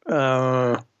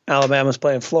Alabama's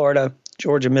playing Florida.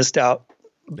 Georgia missed out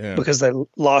because they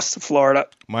lost to Florida.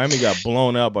 Miami got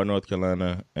blown out by North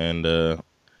Carolina, and I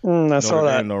saw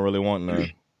that. Don't really want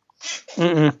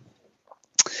none.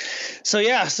 So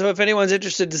if anyone's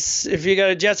interested, if you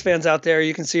got Jets fans out there,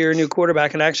 you can see your new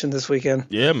quarterback in action this weekend.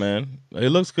 Yeah, man, it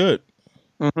looks good.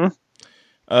 You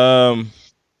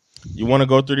want to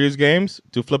go through these games,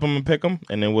 to flip them and pick them,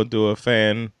 and then we'll do a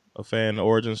fan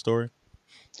origin story.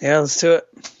 Yeah, let's do it.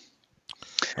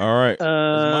 All right, it's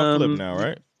my flip now,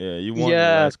 right? Yeah, you won.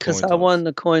 Yeah, because I won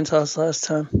the coin toss last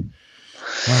time.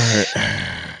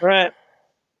 All right.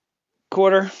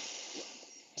 Quarter.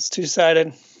 It's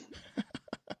two-sided.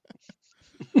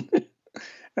 All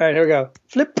right, here we go.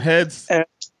 Flip. Heads.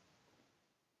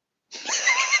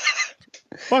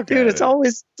 Fuck, dude, it's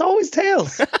always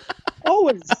tails.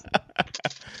 Always.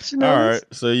 All right.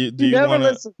 So do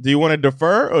you want to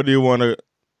defer, or do you want to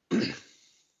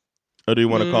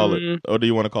call it, or do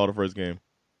you want to call the first game?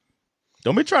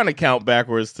 Don't be trying to count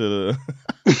backwards to the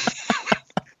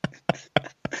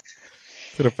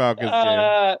to the Falcons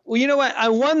game. Well, you know what? I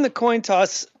won the coin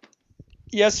toss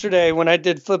yesterday when I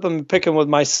did flip 'em and pick 'em with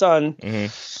my son.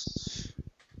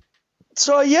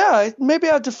 So maybe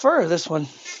I'll defer this one.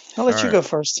 I'll let you go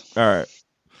first. All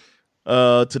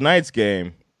right. Tonight's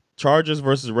game, Chargers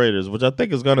versus Raiders, which I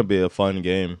think is going to be a fun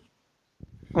game.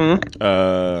 I'm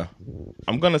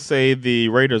going to say the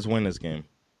Raiders win this game.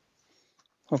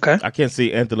 Okay. I can't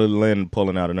see Anthony Lynn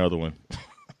pulling out another one.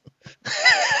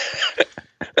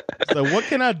 So what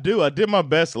can I do? I did my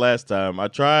best last time. I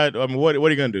tried. I mean, what are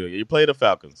you going to do? You play the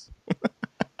Falcons.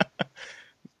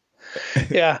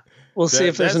 Yeah. We'll see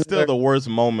if there's still the worst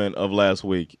moment of last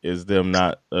week is them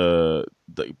not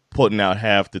putting out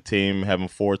half the team, having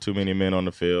 4 too many men on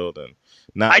the field, and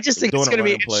not. I just think it's going to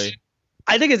be play.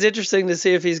 I think it's interesting to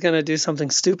see if he's going to do something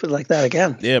stupid like that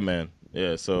again. Yeah, man.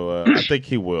 Yeah, so I think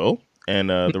he will, and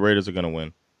the Raiders are going to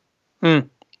win.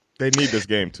 They need this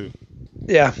game too.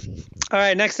 Yeah. All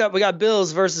right. Next up, we got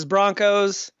Bills versus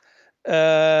Broncos.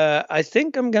 I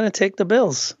think I'm going to take the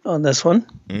Bills on this one.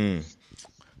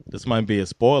 This might be a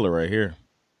spoiler right here.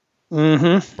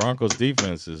 Broncos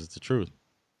defense is the truth.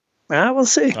 We'll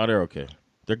see. Oh, they're okay.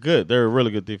 They're good. They're a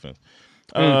really good defense.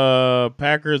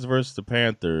 Packers versus the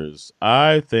Panthers.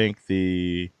 I think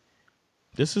this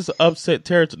is upset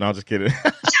territory. No, I'm just kidding.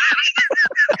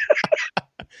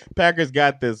 Packers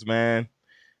got this, man.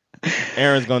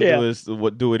 Aaron's gonna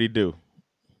do what he do.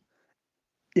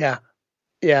 Yeah,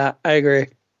 I agree.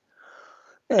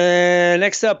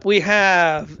 Next up, we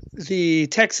have the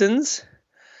Texans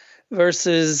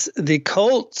versus the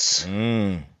Colts.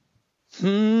 I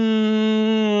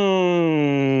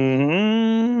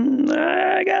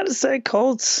gotta say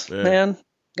Colts, man.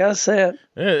 Gotta say it.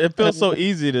 Yeah, it feels so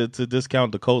easy to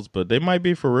discount the Colts, but they might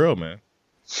be for real, man.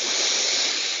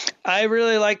 I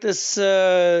really like this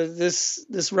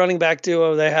this running back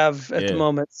duo they have at the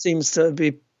moment. Seems to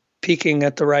be peaking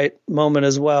at the right moment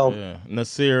as well. Yeah,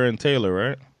 Nasir and Taylor,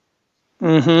 right?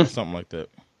 Something like that.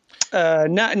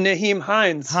 Not Naheem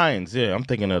Hines. Hines, yeah. I'm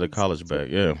thinking of the college back.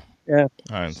 Yeah.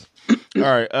 Hines. All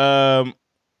right.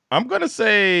 I'm gonna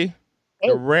say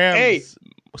the Rams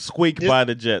squeak by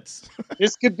the Jets.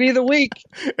 This could be the week.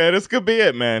 Yeah, this could be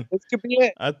it, man. This could be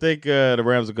it. I think the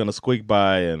Rams are gonna squeak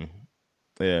by and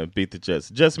beat the Jets.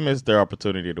 Just missed their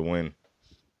opportunity to win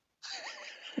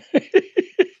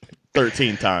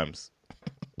 13 times.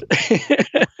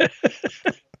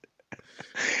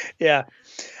 Yeah.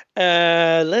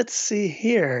 Let's see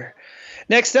here.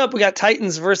 Next up, we got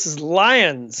Titans versus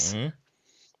Lions.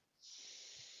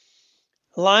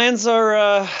 Lions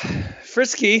are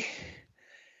frisky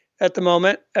at the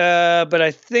moment, but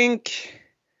I think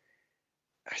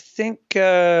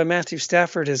Matthew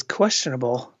Stafford is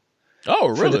questionable. Oh,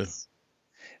 really?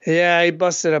 Yeah, he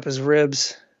busted up his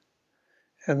ribs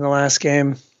in the last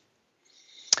game.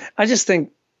 I think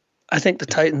the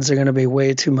Titans are going to be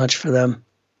way too much for them.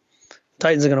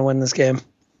 Titans are going to win this game.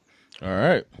 All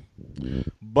right.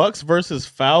 Bucks versus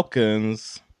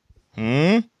Falcons.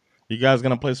 You guys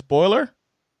going to play spoiler?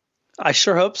 I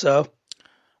sure hope so.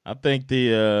 I think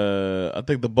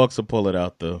the Bucks will pull it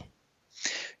out though.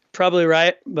 Probably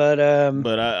right, but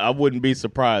I wouldn't be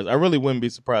surprised. I really wouldn't be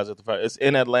surprised if it's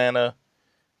in Atlanta.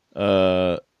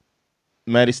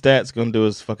 Matty Stat's going to do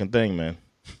his fucking thing, man.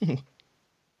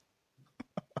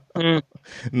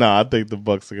 No, I think the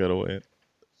Bucks are going to win.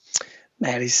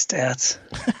 Matty Stats.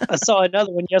 I saw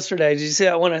another one yesterday. Did you see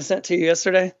that one I sent to you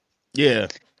yesterday? Yeah,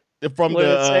 from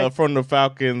the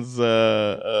Falcons.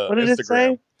 What did Instagram. it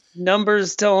say?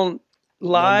 numbers don't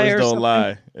lie. Numbers or don't something.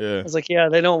 lie. Yeah. I was like, yeah,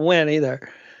 they don't win either.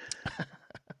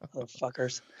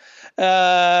 Motherfuckers.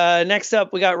 Next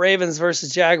up, we got Ravens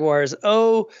versus Jaguars.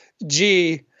 Oh,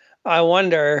 gee, I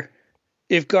wonder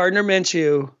if Gardner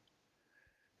Minshew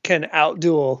can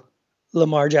outduel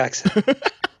Lamar Jackson.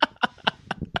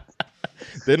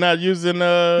 They're not using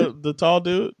the tall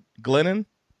dude, Glennon?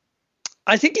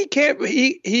 I think he can't.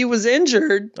 He was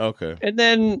injured. Okay. And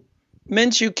then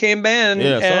Minshew came in.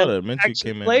 Yeah, I saw and that. Minshew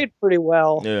actually came in. played pretty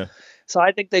well. Yeah. So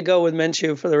I think they go with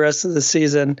Minshew for the rest of the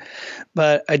season,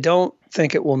 but I don't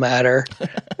think it will matter.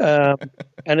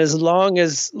 And as long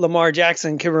as Lamar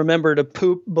Jackson can remember to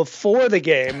poop before the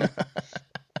game,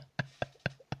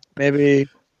 maybe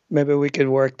we could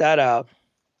work that out.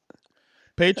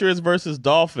 Patriots versus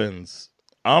Dolphins.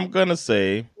 I'm going to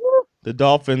say the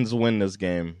Dolphins win this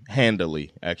game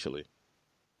handily, actually.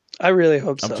 I really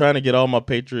hope so. I'm trying to get all my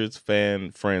Patriots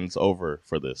fan friends over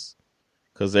for this.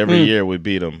 Because every year we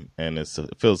beat them, and it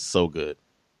feels so good.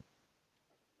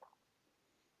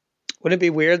 Wouldn't it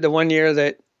be weird the one year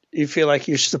that you feel like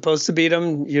you're supposed to beat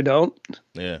them, you don't?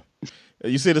 Yeah.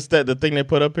 You see the thing they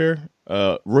put up here?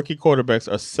 Rookie quarterbacks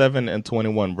are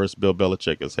 7-21 versus Bill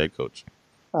Belichick as head coach.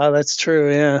 Oh, that's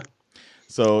true, yeah.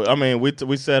 So, I mean,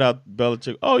 we set out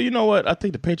Belichick. Oh, you know what? I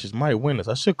think the Patriots might win this.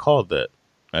 I should call that,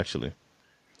 actually.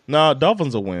 No,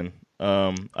 Dolphins will win.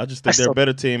 I just think they're a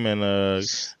better team, and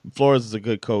Flores is a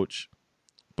good coach.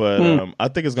 But I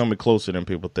think it's going to be closer than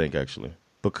people think, actually,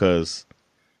 because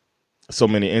so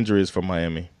many injuries from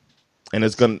Miami, and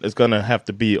it's gonna have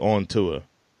to be on Tua.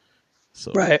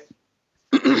 So. Right.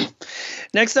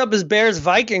 Next up is Bears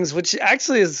Vikings, which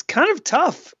actually is kind of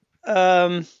tough.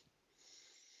 Yeah.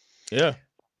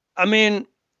 I mean,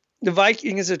 the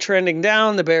Vikings are trending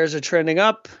down. The Bears are trending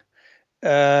up.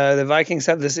 The Vikings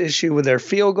have this issue with their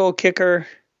field goal kicker.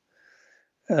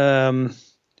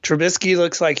 Trubisky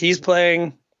looks like he's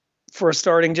playing for a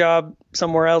starting job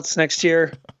somewhere else next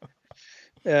year.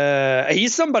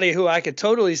 He's somebody who I could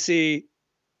totally see,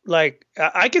 like,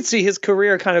 I could see his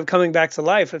career kind of coming back to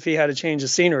life if he had a change of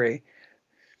scenery.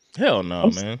 Hell no,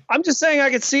 man. I'm just saying I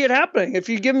could see it happening. If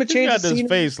you give him a change of scenery. He's got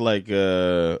this face like,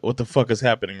 what the fuck is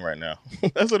happening right now?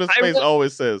 That's what his face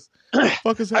always says. What the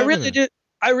fuck is happening?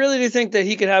 I really do think that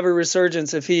he could have a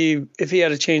resurgence if he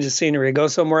had a change of scenery, go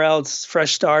somewhere else,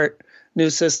 fresh start,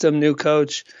 new system, new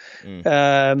coach.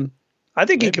 I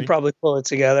think he could probably pull it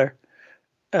together.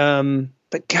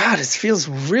 But God, it feels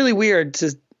really weird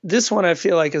this one. I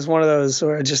feel like is one of those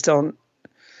where I just don't.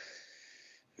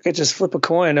 I could just flip a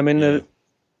coin. I mean,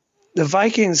 the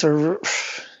Vikings are.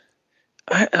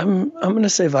 I'm going to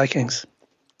say Vikings.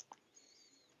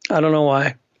 I don't know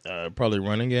why. Probably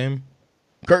running game.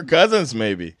 Kirk Cousins,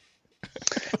 maybe.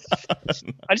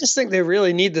 I just think they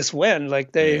really need this win.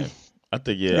 Like they. Yeah. I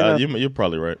think you're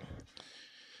probably right.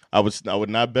 I would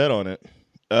not bet on it.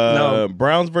 No.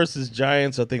 Browns versus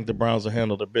Giants. I think the Browns will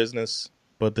handle their business,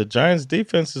 but the Giants'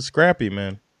 defense is scrappy,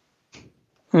 man.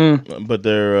 But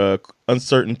their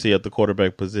uncertainty at the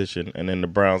quarterback position, and then the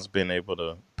Browns being able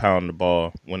to pound the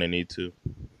ball when they need to.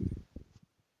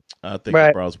 I think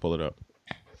the Browns pull it up.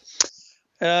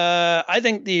 I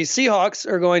think the Seahawks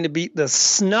are going to beat the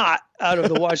snot out of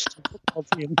the Washington football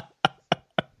team.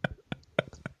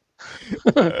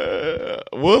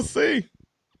 We'll see.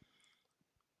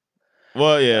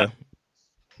 Well, yeah.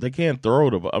 They can't throw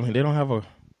the ball. I mean, they don't have a...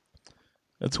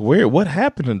 That's weird. What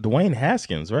happened to Dwayne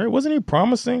Haskins, right? Wasn't he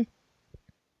promising?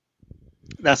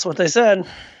 That's what they said.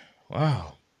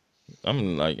 Wow.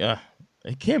 I'm like,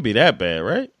 it can't be that bad,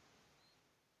 right?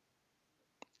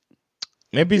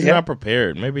 Maybe he's not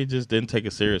prepared. Maybe he just didn't take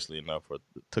it seriously enough or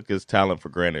took his talent for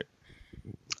granted.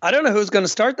 I don't know who's going to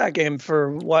start that game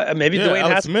for what. Maybe Dwayne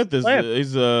Alex Smith is.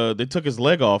 They took his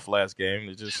leg off last game.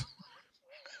 He's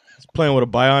playing with a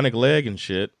bionic leg and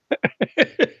shit.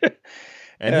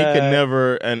 And he could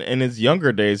never. And in his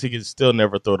younger days, he could still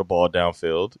never throw the ball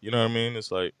downfield. You know what I mean? It's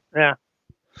like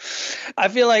I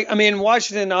feel like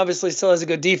Washington obviously still has a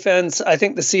good defense. I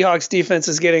think the Seahawks defense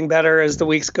is getting better as the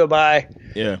weeks go by.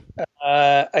 Yeah.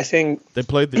 I think they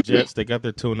played the Jets. They got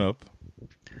their tune-up.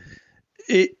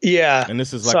 Yeah. And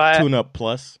this is like a tune-up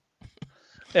plus.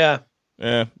 Yeah.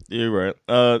 Yeah, you're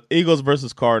right. Eagles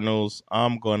versus Cardinals.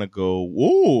 I'm going to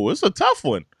go, it's a tough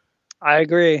one. I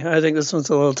agree. I think this one's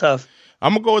a little tough.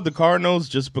 I'm going to go with the Cardinals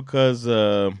just because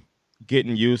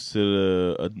getting used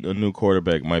to a new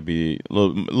quarterback might be a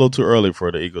little too early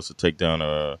for the Eagles to take down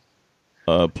a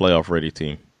playoff-ready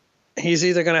team. He's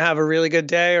either going to have a really good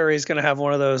day or he's going to have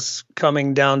one of those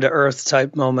coming down to earth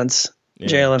type moments. Yeah.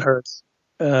 Jalen Hurts.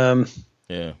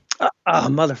 Yeah.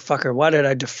 Motherfucker. Why did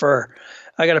I defer?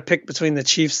 I got to pick between the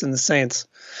Chiefs and the Saints.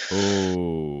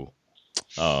 Ooh.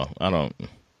 Oh, I don't.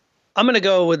 I'm going to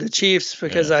go with the Chiefs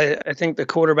because I think the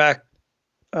quarterback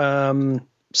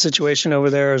situation over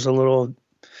there is a little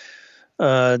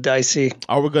dicey.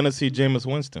 Are we going to see Jameis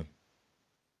Winston?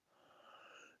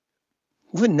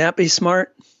 Wouldn't that be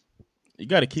smart? You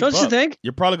got to keep up. Don't you think?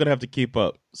 You're probably going to have to keep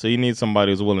up. So you need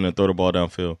somebody who's willing to throw the ball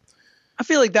downfield. I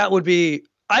feel like that would be.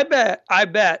 I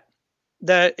bet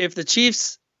that if the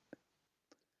Chiefs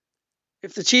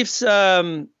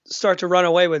start to run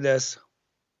away with this,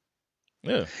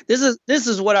 this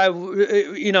is what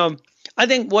I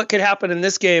think what could happen in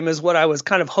this game is what I was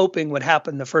kind of hoping would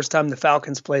happen the first time the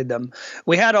Falcons played them.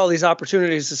 We had all these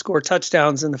opportunities to score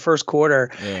touchdowns in the first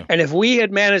quarter, and if we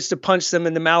had managed to punch them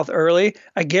in the mouth early,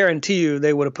 I guarantee you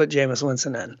they would have put Jameis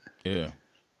Winston in. Yeah,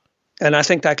 and I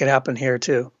think that could happen here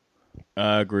too.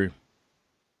 I agree.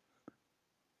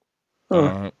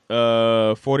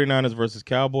 49ers versus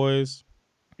Cowboys.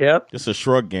 Yep. It's a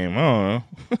shrug game. I don't know.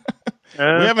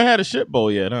 We haven't had a shit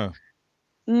bowl yet, huh?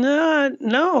 No.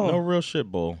 No real shit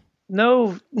bowl.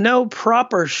 No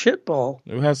proper shit bowl.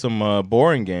 We have some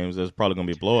boring games. There's probably going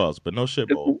to be blowouts, but no shit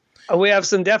bowl. We have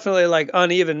some definitely like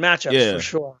uneven matchups for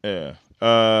sure. Yeah.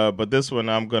 But this one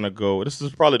I'm going to go. This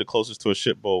is probably the closest to a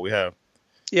shit bowl we have.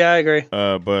 Yeah, I agree.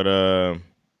 But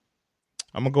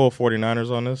I'm going to go with 49ers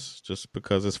on this just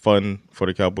because it's fun for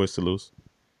the Cowboys to lose.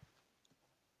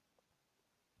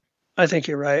 I think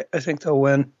you're right. I think they'll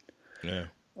win. Yeah.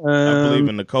 I believe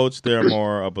in the coach there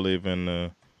more. I believe in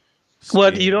the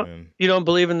what you don't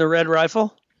believe in the Red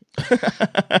Rifle?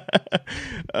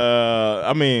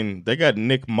 I mean, they got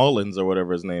Nick Mullins or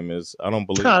whatever his name is. I don't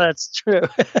believe. Oh, that's true.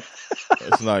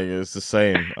 It's the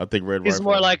same. I think Red Rifle. He's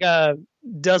more like a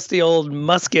dusty old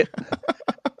musket.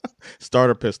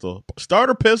 Starter pistol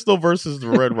versus the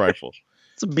Red Rifle.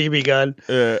 It's a BB gun.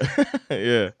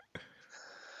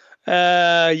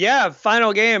 Yeah.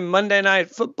 Final game, Monday Night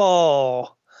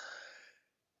Football.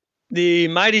 The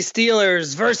mighty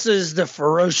Steelers versus the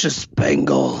ferocious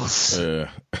Bengals.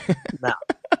 No,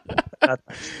 not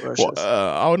ferocious.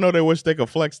 I don't know. They wish they could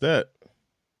flex that.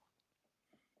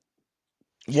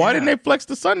 Why didn't they flex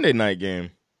the Sunday night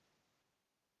game?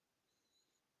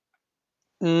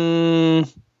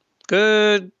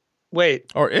 Good. Wait.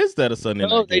 Or is that a Sunday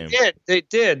night game?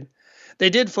 They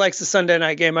did flex the Sunday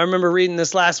night game. I remember reading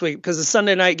this last week because the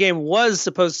Sunday night game was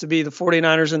supposed to be the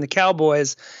 49ers and the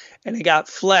Cowboys, and it got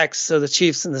flexed, so the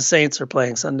Chiefs and the Saints are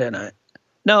playing Sunday night.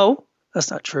 No,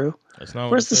 that's not true. That's not.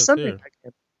 Where's the Sunday night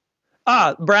game?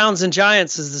 Browns and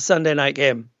Giants is the Sunday night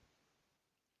game.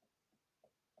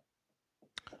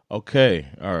 Okay,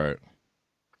 all right.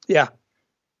 Yeah.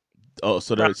 Oh,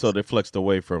 so they flexed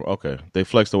away from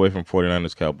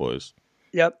 49ers Cowboys.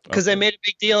 Yep, because they made a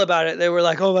big deal about it. They were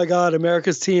like, "Oh my God,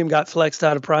 America's team got flexed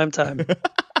out of primetime."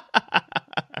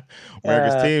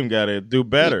 America's team got to do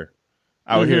better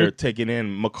out here taking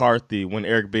in McCarthy when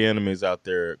Eric Bieniemy's out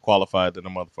there qualified than a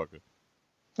motherfucker.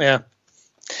 Yeah.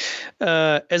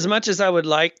 As much as I would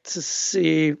like to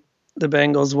see the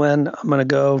Bengals win, I'm going to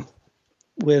go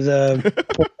with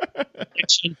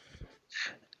addiction.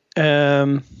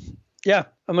 I'm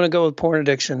going to go with porn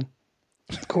addiction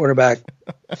quarterback.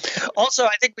 Also,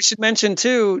 I think we should mention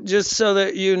too, just so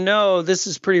that you know, this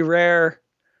is pretty rare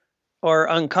or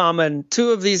uncommon.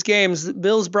 Two of these games,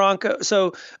 Bills Broncos.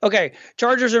 So, okay,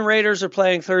 Chargers and Raiders are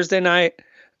playing Thursday night.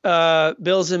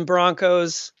 Bills and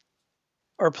Broncos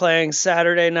are playing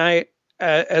Saturday night,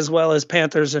 as well as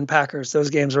Panthers and Packers. Those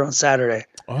games are on Saturday.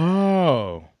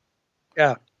 Oh,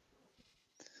 yeah.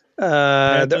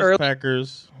 Panthers, the early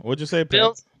Packers. What'd you say?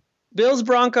 Bills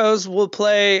Broncos will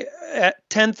play at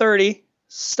 10:30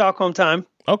 Stockholm time.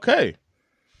 Okay.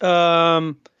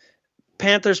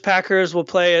 Panthers Packers will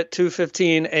play at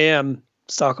 2:15 a.m.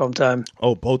 Stockholm time.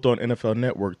 Oh, both on NFL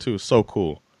Network too. So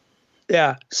cool.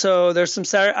 Yeah. So there's some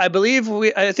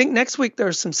Saturday. I think next week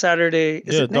there's some Saturday.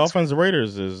 Dolphins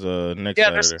Raiders is next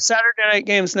Saturday. There's some Saturday night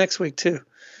games next week too.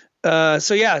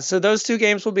 So those two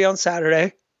games will be on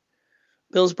Saturday.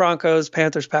 Bills Broncos,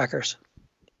 Panthers Packers.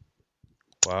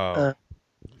 Wow.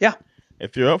 Yeah.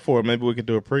 If you're up for it, maybe we could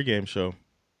do a pregame show.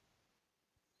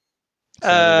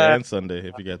 Saturday and Sunday,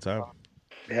 if you got time.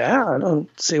 Yeah, I don't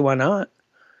see why not.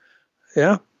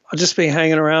 Yeah, I'll just be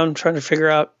hanging around trying to figure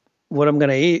out what I'm going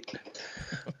to eat.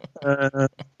 All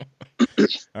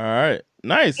right.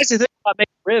 Nice. I actually think about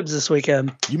making ribs this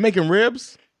weekend. You making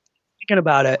ribs? Thinking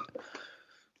about it.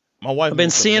 My wife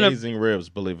makes amazing ribs,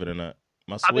 believe it or not.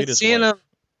 My sweetest wife.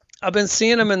 I've been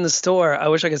seeing them in the store. I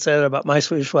wish I could say that about my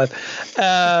Swedish wife.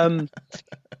 No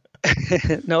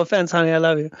offense, honey. I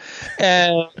love you.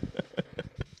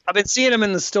 I've I've been seeing them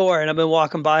in the store, and I've been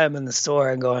walking by them in the store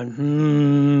and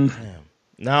going, Damn.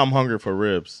 Now I'm hungry for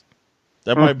ribs.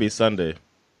 That might be Sunday.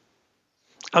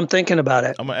 I'm thinking about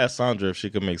it. I'm going to ask Sandra if she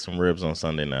could make some ribs on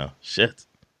Sunday now. Shit.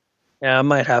 Yeah, I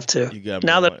might have to. You got me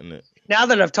wanting it. Now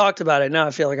that I've talked about it, now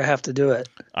I feel like I have to do it.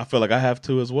 I feel like I have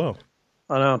to as well.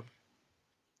 I know.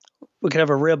 We could have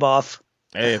a rib off.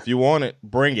 Hey, if you want it,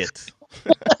 bring it.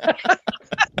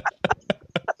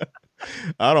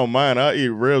 I don't mind. I'll eat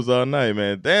ribs all night,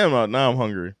 man. Damn, now I'm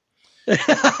hungry. Yeah.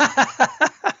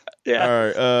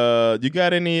 All right. You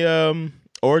got any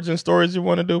origin stories you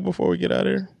want to do before we get out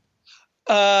of here?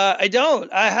 I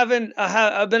don't. I haven't.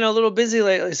 I've been a little busy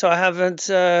lately, so I haven't.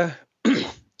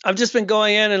 I've just been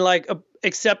going in and like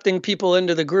accepting people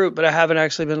into the group, but I haven't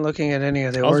actually been looking at any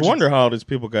of the origins. I was wondering how all these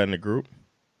people got in the group.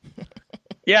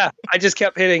 Yeah, I just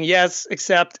kept hitting yes,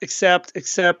 accept.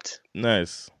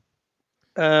 Nice.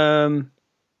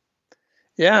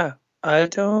 Yeah, I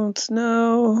don't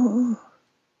know.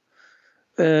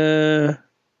 La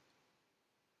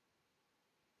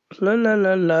la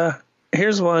la la.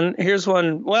 Here's one.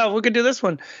 Well, we could do this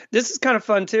one. This is kind of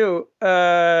fun too.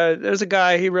 There's a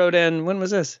guy, he wrote in. When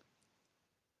was this?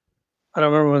 I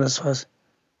don't remember when this was.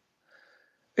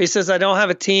 He says, I don't have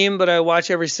a team, but I watch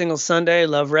every single Sunday.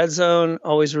 Love Red Zone.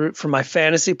 Always root for my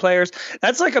fantasy players.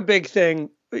 That's like a big thing.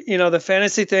 You know, the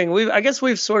fantasy thing. I guess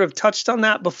we've sort of touched on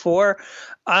that before.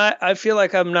 I feel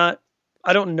like I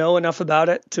don't know enough about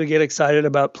it to get excited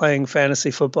about playing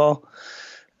fantasy football.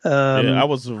 I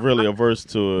was really averse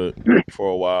to it for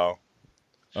a while.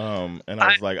 And I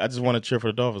was like, I just want to cheer for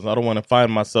the Dolphins. I don't want to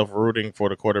find myself rooting for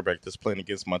the quarterback that's playing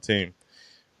against my team.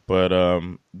 But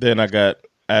then I got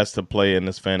asked to play in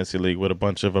this fantasy league with a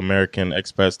bunch of American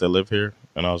expats that live here.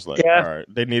 And I was like, all right,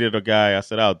 they needed a guy. I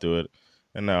said, I'll do it.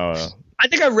 And now I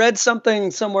think I read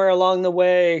something somewhere along the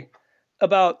way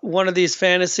about one of these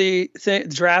fantasy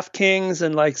DraftKings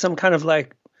and like some kind of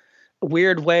like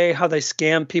weird way how they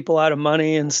scam people out of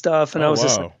money and stuff. And I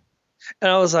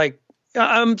was like,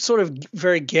 I'm sort of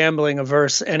very gambling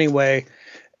averse anyway.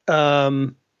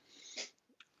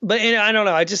 But I don't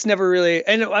know. I just never really.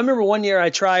 And I remember one year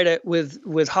I tried it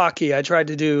with hockey. I tried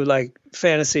to do like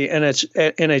fantasy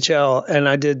NHL, and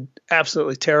I did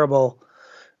absolutely terrible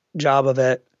job of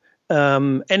it.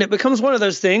 And it becomes one of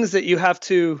those things that you have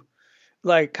to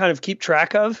like kind of keep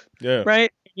track of. Yeah.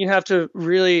 Right. You have to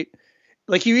really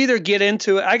like you either get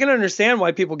into it. I can understand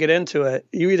why people get into it.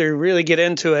 You either really get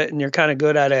into it and you're kind of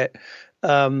good at it.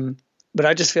 But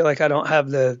I just feel like I don't have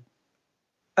the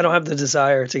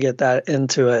desire to get that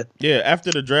into it. Yeah,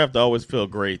 after the draft, I always feel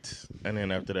great, and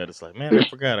then after that, it's like, man, I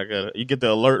forgot. You get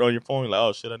the alert on your phone, you're like,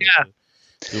 oh shit, I need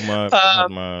to do my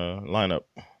lineup.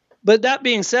 But that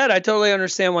being said, I totally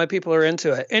understand why people are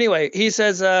into it. Anyway, he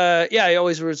says, he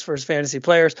always roots for his fantasy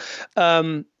players.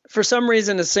 For some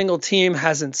reason, a single team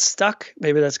hasn't stuck.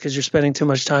 Maybe that's because you're spending too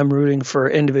much time rooting for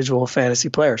individual fantasy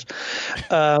players.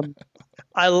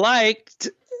 I liked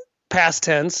past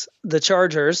tense the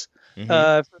Chargers.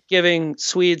 For giving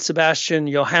Swede Sebastian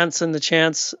Johansson the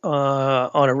chance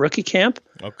on a rookie camp.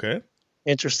 Okay.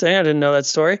 Interesting. I didn't know that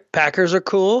story. Packers are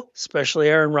cool, especially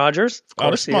Aaron Rodgers.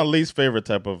 This is my least favorite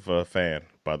type of fan,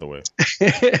 by the way.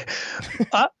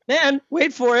 Man,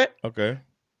 wait for it. Okay.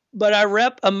 But I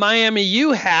rep a Miami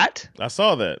U hat. I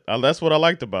saw that. That's what I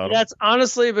liked about him. That's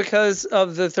honestly because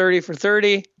of the 30 for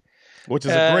 30. Which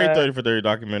is a great 30 for 30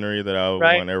 documentary that I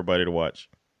want everybody to watch.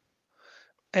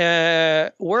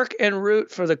 Work and root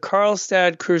for the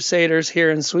Karlstad Crusaders here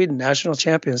in Sweden, national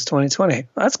champions 2020.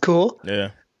 That's cool.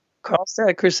 Yeah.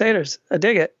 Karlstad Crusaders. I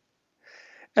dig it.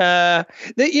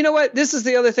 You know what? This is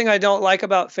the other thing I don't like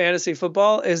about fantasy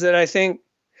football is that I think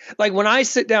like when I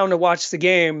sit down to watch the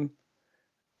game,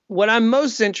 what I'm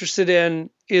most interested in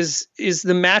is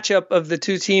the matchup of the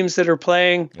two teams that are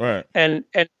playing and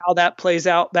how that plays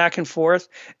out back and forth.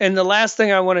 And the last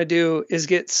thing I want to do is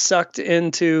get sucked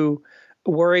into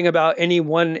worrying about any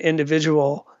one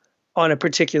individual on a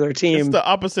particular team. It's the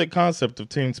opposite concept of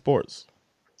team sports.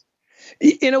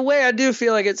 In a way, I do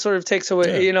feel like it sort of takes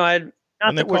away. You know, and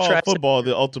they call football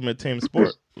the ultimate team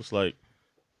sport. It's like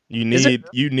you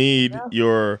need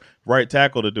your right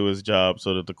tackle to do his job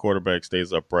so that the quarterback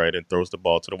stays upright and throws the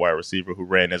ball to the wide receiver who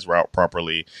ran his route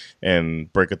properly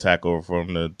and break a tackle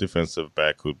from the defensive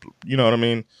back who, you know what I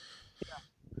mean? Yeah.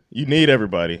 You need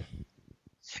everybody.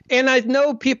 And I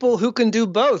know people who can do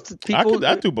both.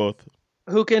 I do both.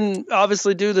 Who can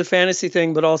obviously do the fantasy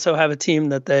thing, but also have a team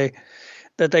that they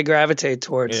gravitate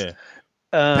towards. Yeah.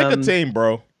 Pick a team,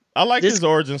 bro. I like his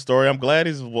origin story. I'm glad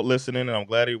he's listening, and I'm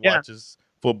glad he watches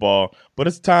football. But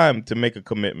it's time to make a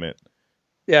commitment.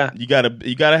 Yeah. You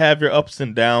gotta have your ups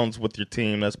and downs with your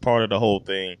team. That's part of the whole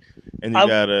thing. And you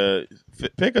gotta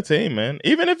pick a team, man.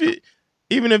 Even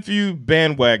if you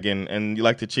bandwagon and you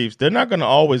like the Chiefs, they're not gonna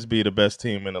always be the best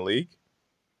team in the league.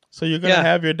 So you're gonna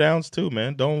have your downs too,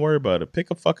 man. Don't worry about it.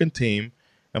 Pick a fucking team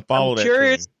and follow that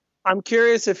team. I'm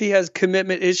curious if he has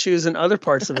commitment issues in other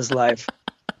parts of his life.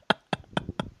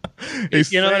 He's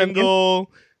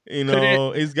single. You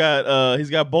know, he's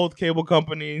got both cable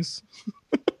companies.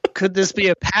 Could this be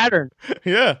a pattern?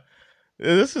 Yeah.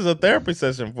 This is a therapy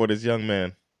session for this young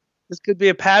man. This could be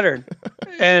a pattern.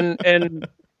 And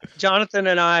Jonathan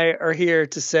and I are here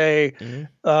to say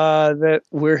that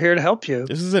we're here to help you.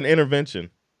 This is an intervention.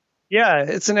 Yeah,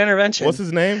 it's an intervention. What's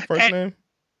his name? First name?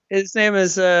 His name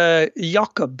is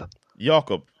Jakob.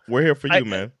 Jakob. We're here for you,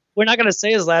 man. We're not going to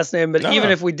say his last name, but even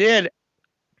if we did,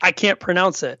 I can't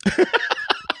pronounce it.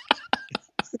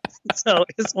 So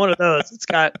it's one of those. It's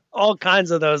got all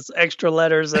kinds of those extra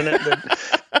letters in it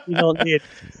that you don't need.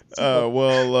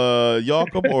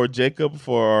 Jakob or Jacob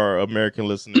for our American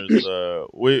listeners,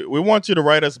 we want you to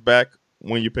write us back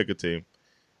when you pick a team.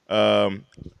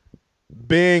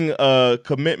 Being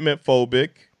commitment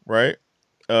phobic, right?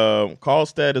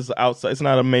 Karlstad is outside. It's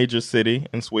not a major city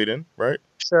in Sweden, right?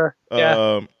 Sure.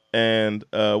 Yeah. And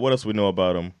what else we know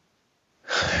about him?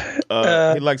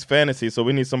 He likes fantasy, so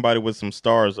we need somebody with some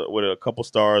stars, with a couple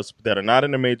stars that are not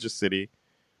in a major city,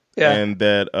 and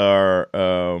that are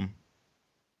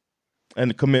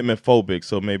and commitment phobic.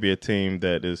 So maybe a team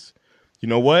that is, you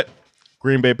know what,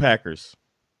 Green Bay Packers.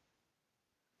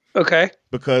 Okay.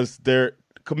 Because their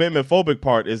commitment phobic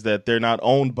part is that they're not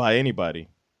owned by anybody.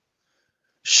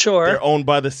 Sure. They're owned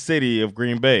by the city of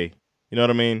Green Bay. You know what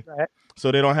I mean? Right. So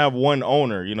they don't have one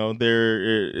owner, you know.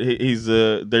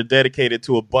 They're dedicated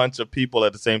to a bunch of people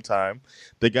at the same time.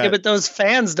 But those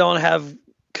fans don't have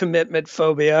commitment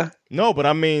phobia. No, but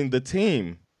I mean the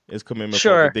team is commitment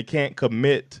phobic. They can't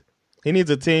commit. He needs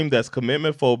a team that's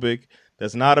commitment phobic,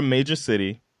 that's not a major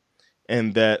city,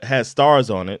 and that has stars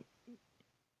on it.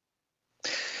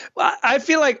 Well, I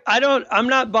feel like I'm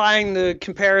not buying the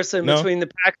comparison between the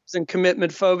Packers and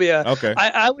commitment phobia. Okay.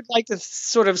 I would like to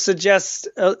sort of suggest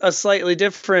a slightly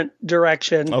different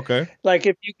direction. Okay. Like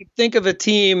if you could think of a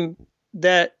team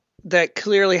that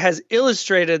clearly has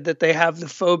illustrated that they have the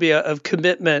phobia of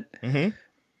commitment,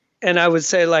 and I would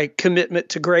say like commitment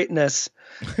to greatness.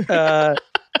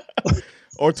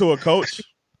 Or to a coach.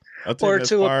 Or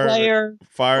to a player.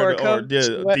 Fired or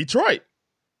Detroit.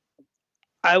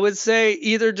 I would say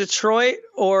either Detroit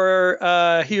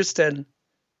or Houston.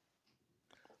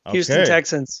 Okay. Houston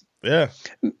Texans. Yeah.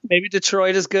 Maybe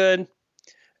Detroit is good.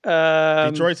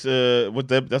 Detroit's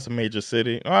that's a major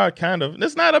city. Kind of.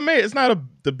 It's not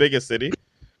the biggest city.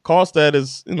 Karlstad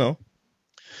is, you know.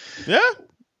 Yeah.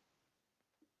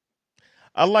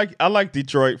 I like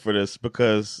Detroit for this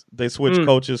because they switch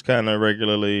coaches kind of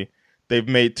regularly. They've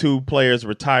made 2 players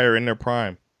retire in their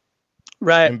prime.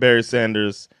 Right. And Barry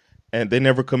Sanders. And they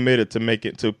never committed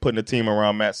to putting a team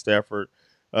around Matt Stafford.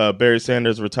 Barry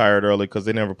Sanders retired early because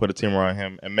they never put a team around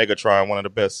him. And Megatron, one of the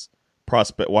best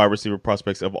wide receiver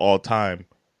prospects of all time,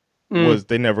 was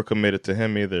they never committed to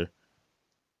him either.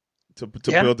 To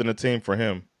building a team for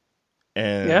him.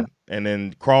 And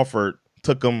then Crawford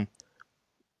took him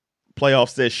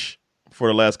playoffs-ish for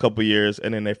the last couple of years,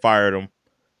 and then they fired him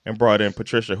and brought in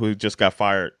Patricia, who just got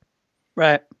fired.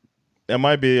 Right. That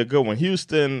might be a good one.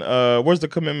 Houston, where's the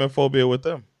commitment phobia with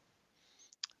them?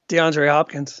 DeAndre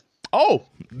Hopkins. Oh,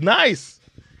 nice.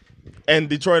 And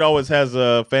Detroit always has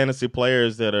fantasy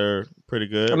players that are pretty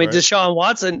good. I mean, right? Deshaun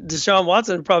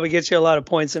Watson probably gets you a lot of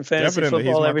points in fantasy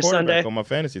football every Sunday. He's my quarterback on my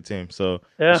fantasy team. So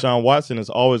Deshaun Watson is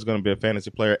always going to be a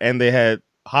fantasy player. And they had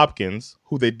Hopkins,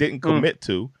 who they didn't commit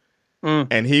to,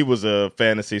 and he was a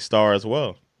fantasy star as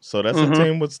well. So that's a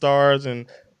team with stars and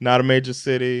not a major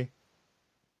city.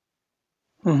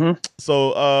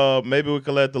 So maybe we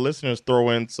could let the listeners throw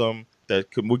in some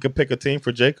we could pick a team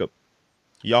for Jacob.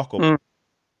 Jakob.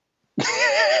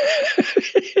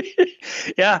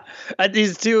 Yeah,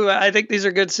 these two. I think these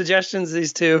are good suggestions.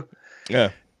 These two.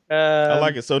 Yeah, I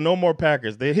like it. So no more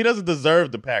Packers. He doesn't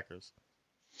deserve the Packers.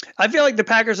 I feel like the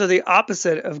Packers are the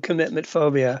opposite of commitment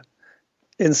phobia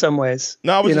in some ways.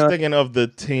 No, I was just thinking of the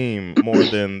team more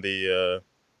than the.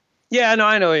 Yeah, no,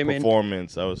 I know what you mean.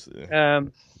 Performance. I was.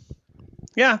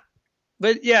 Yeah,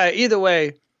 but either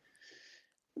way,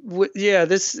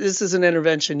 this is an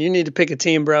intervention. You need to pick a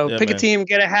team, bro. Pick a team,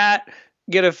 get a hat,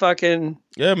 get a fucking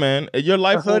man. Your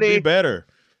life will be better.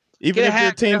 Even if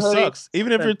your team sucks,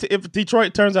 even if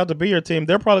Detroit turns out to be your team,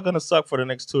 they're probably going to suck for the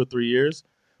next 2 or 3 years.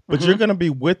 But you're going to be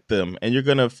with them, and you're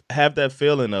going to have that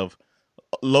feeling of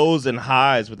lows and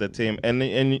highs with the team, and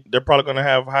they're probably going to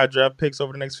have high draft picks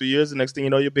over the next few years. The next thing you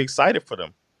know, you'll be excited for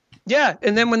them. Yeah,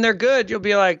 and then when they're good, you'll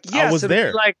be like, yes, I was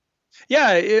there. Like,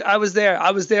 yeah, I was there.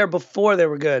 I was there before they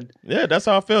were good. Yeah, that's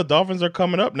how I feel. Dolphins are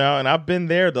coming up now, and I've been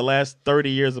there the last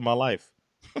 30 years of my life.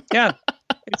 Yeah,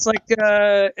 it's like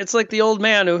the old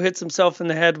man who hits himself in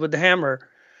the head with the hammer,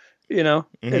 and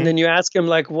then you ask him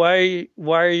like, why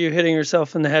are you hitting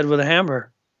yourself in the head with a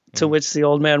hammer? To which the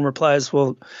old man replies,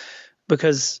 well,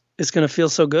 because it's going to feel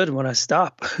so good when I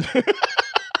stop.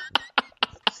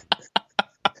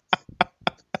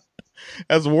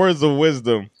 That's words of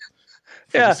wisdom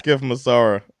from Skip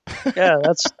Massara. Yeah,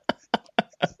 that's...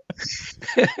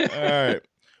 All right.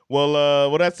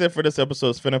 Well, that's it for this episode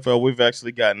of Spin NFL. We've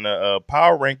actually gotten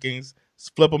power rankings,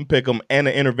 flip 'em, pick 'em, and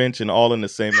an intervention all in the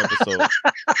same episode.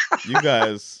 You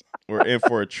guys were in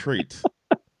for a treat.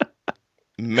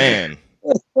 Man.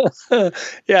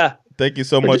 Yeah. Thank you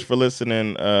so much for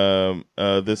listening.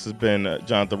 This has been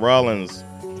Jonathan Rollins,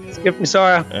 Skip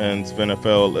Massara, and Spin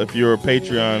NFL. If you're a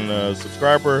Patreon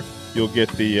subscriber, you'll get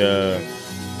the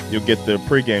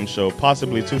pregame show,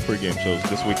 possibly 2 pregame shows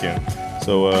this weekend.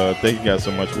 So thank you guys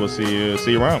so much. We'll see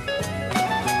you around.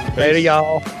 Peace. Later,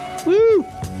 y'all. Woo!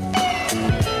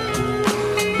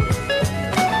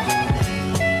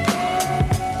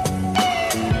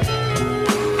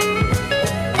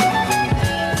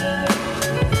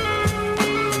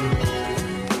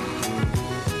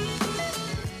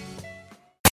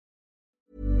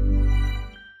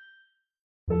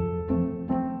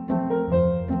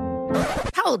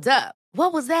 Hold up.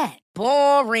 What was that?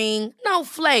 Boring. No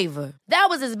flavor. That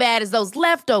was as bad as those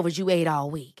leftovers you ate all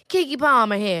week. Keke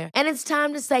Palmer here, and it's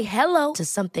time to say hello to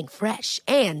something fresh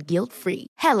and guilt-free.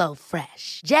 Hello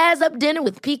Fresh. Jazz up dinner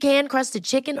with pecan-crusted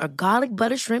chicken or garlic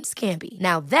butter shrimp scampi.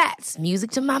 Now that's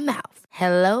music to my mouth.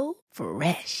 Hello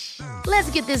Fresh.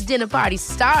 Let's get this dinner party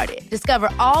started. Discover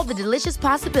all the delicious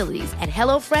possibilities at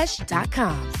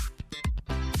HelloFresh.com.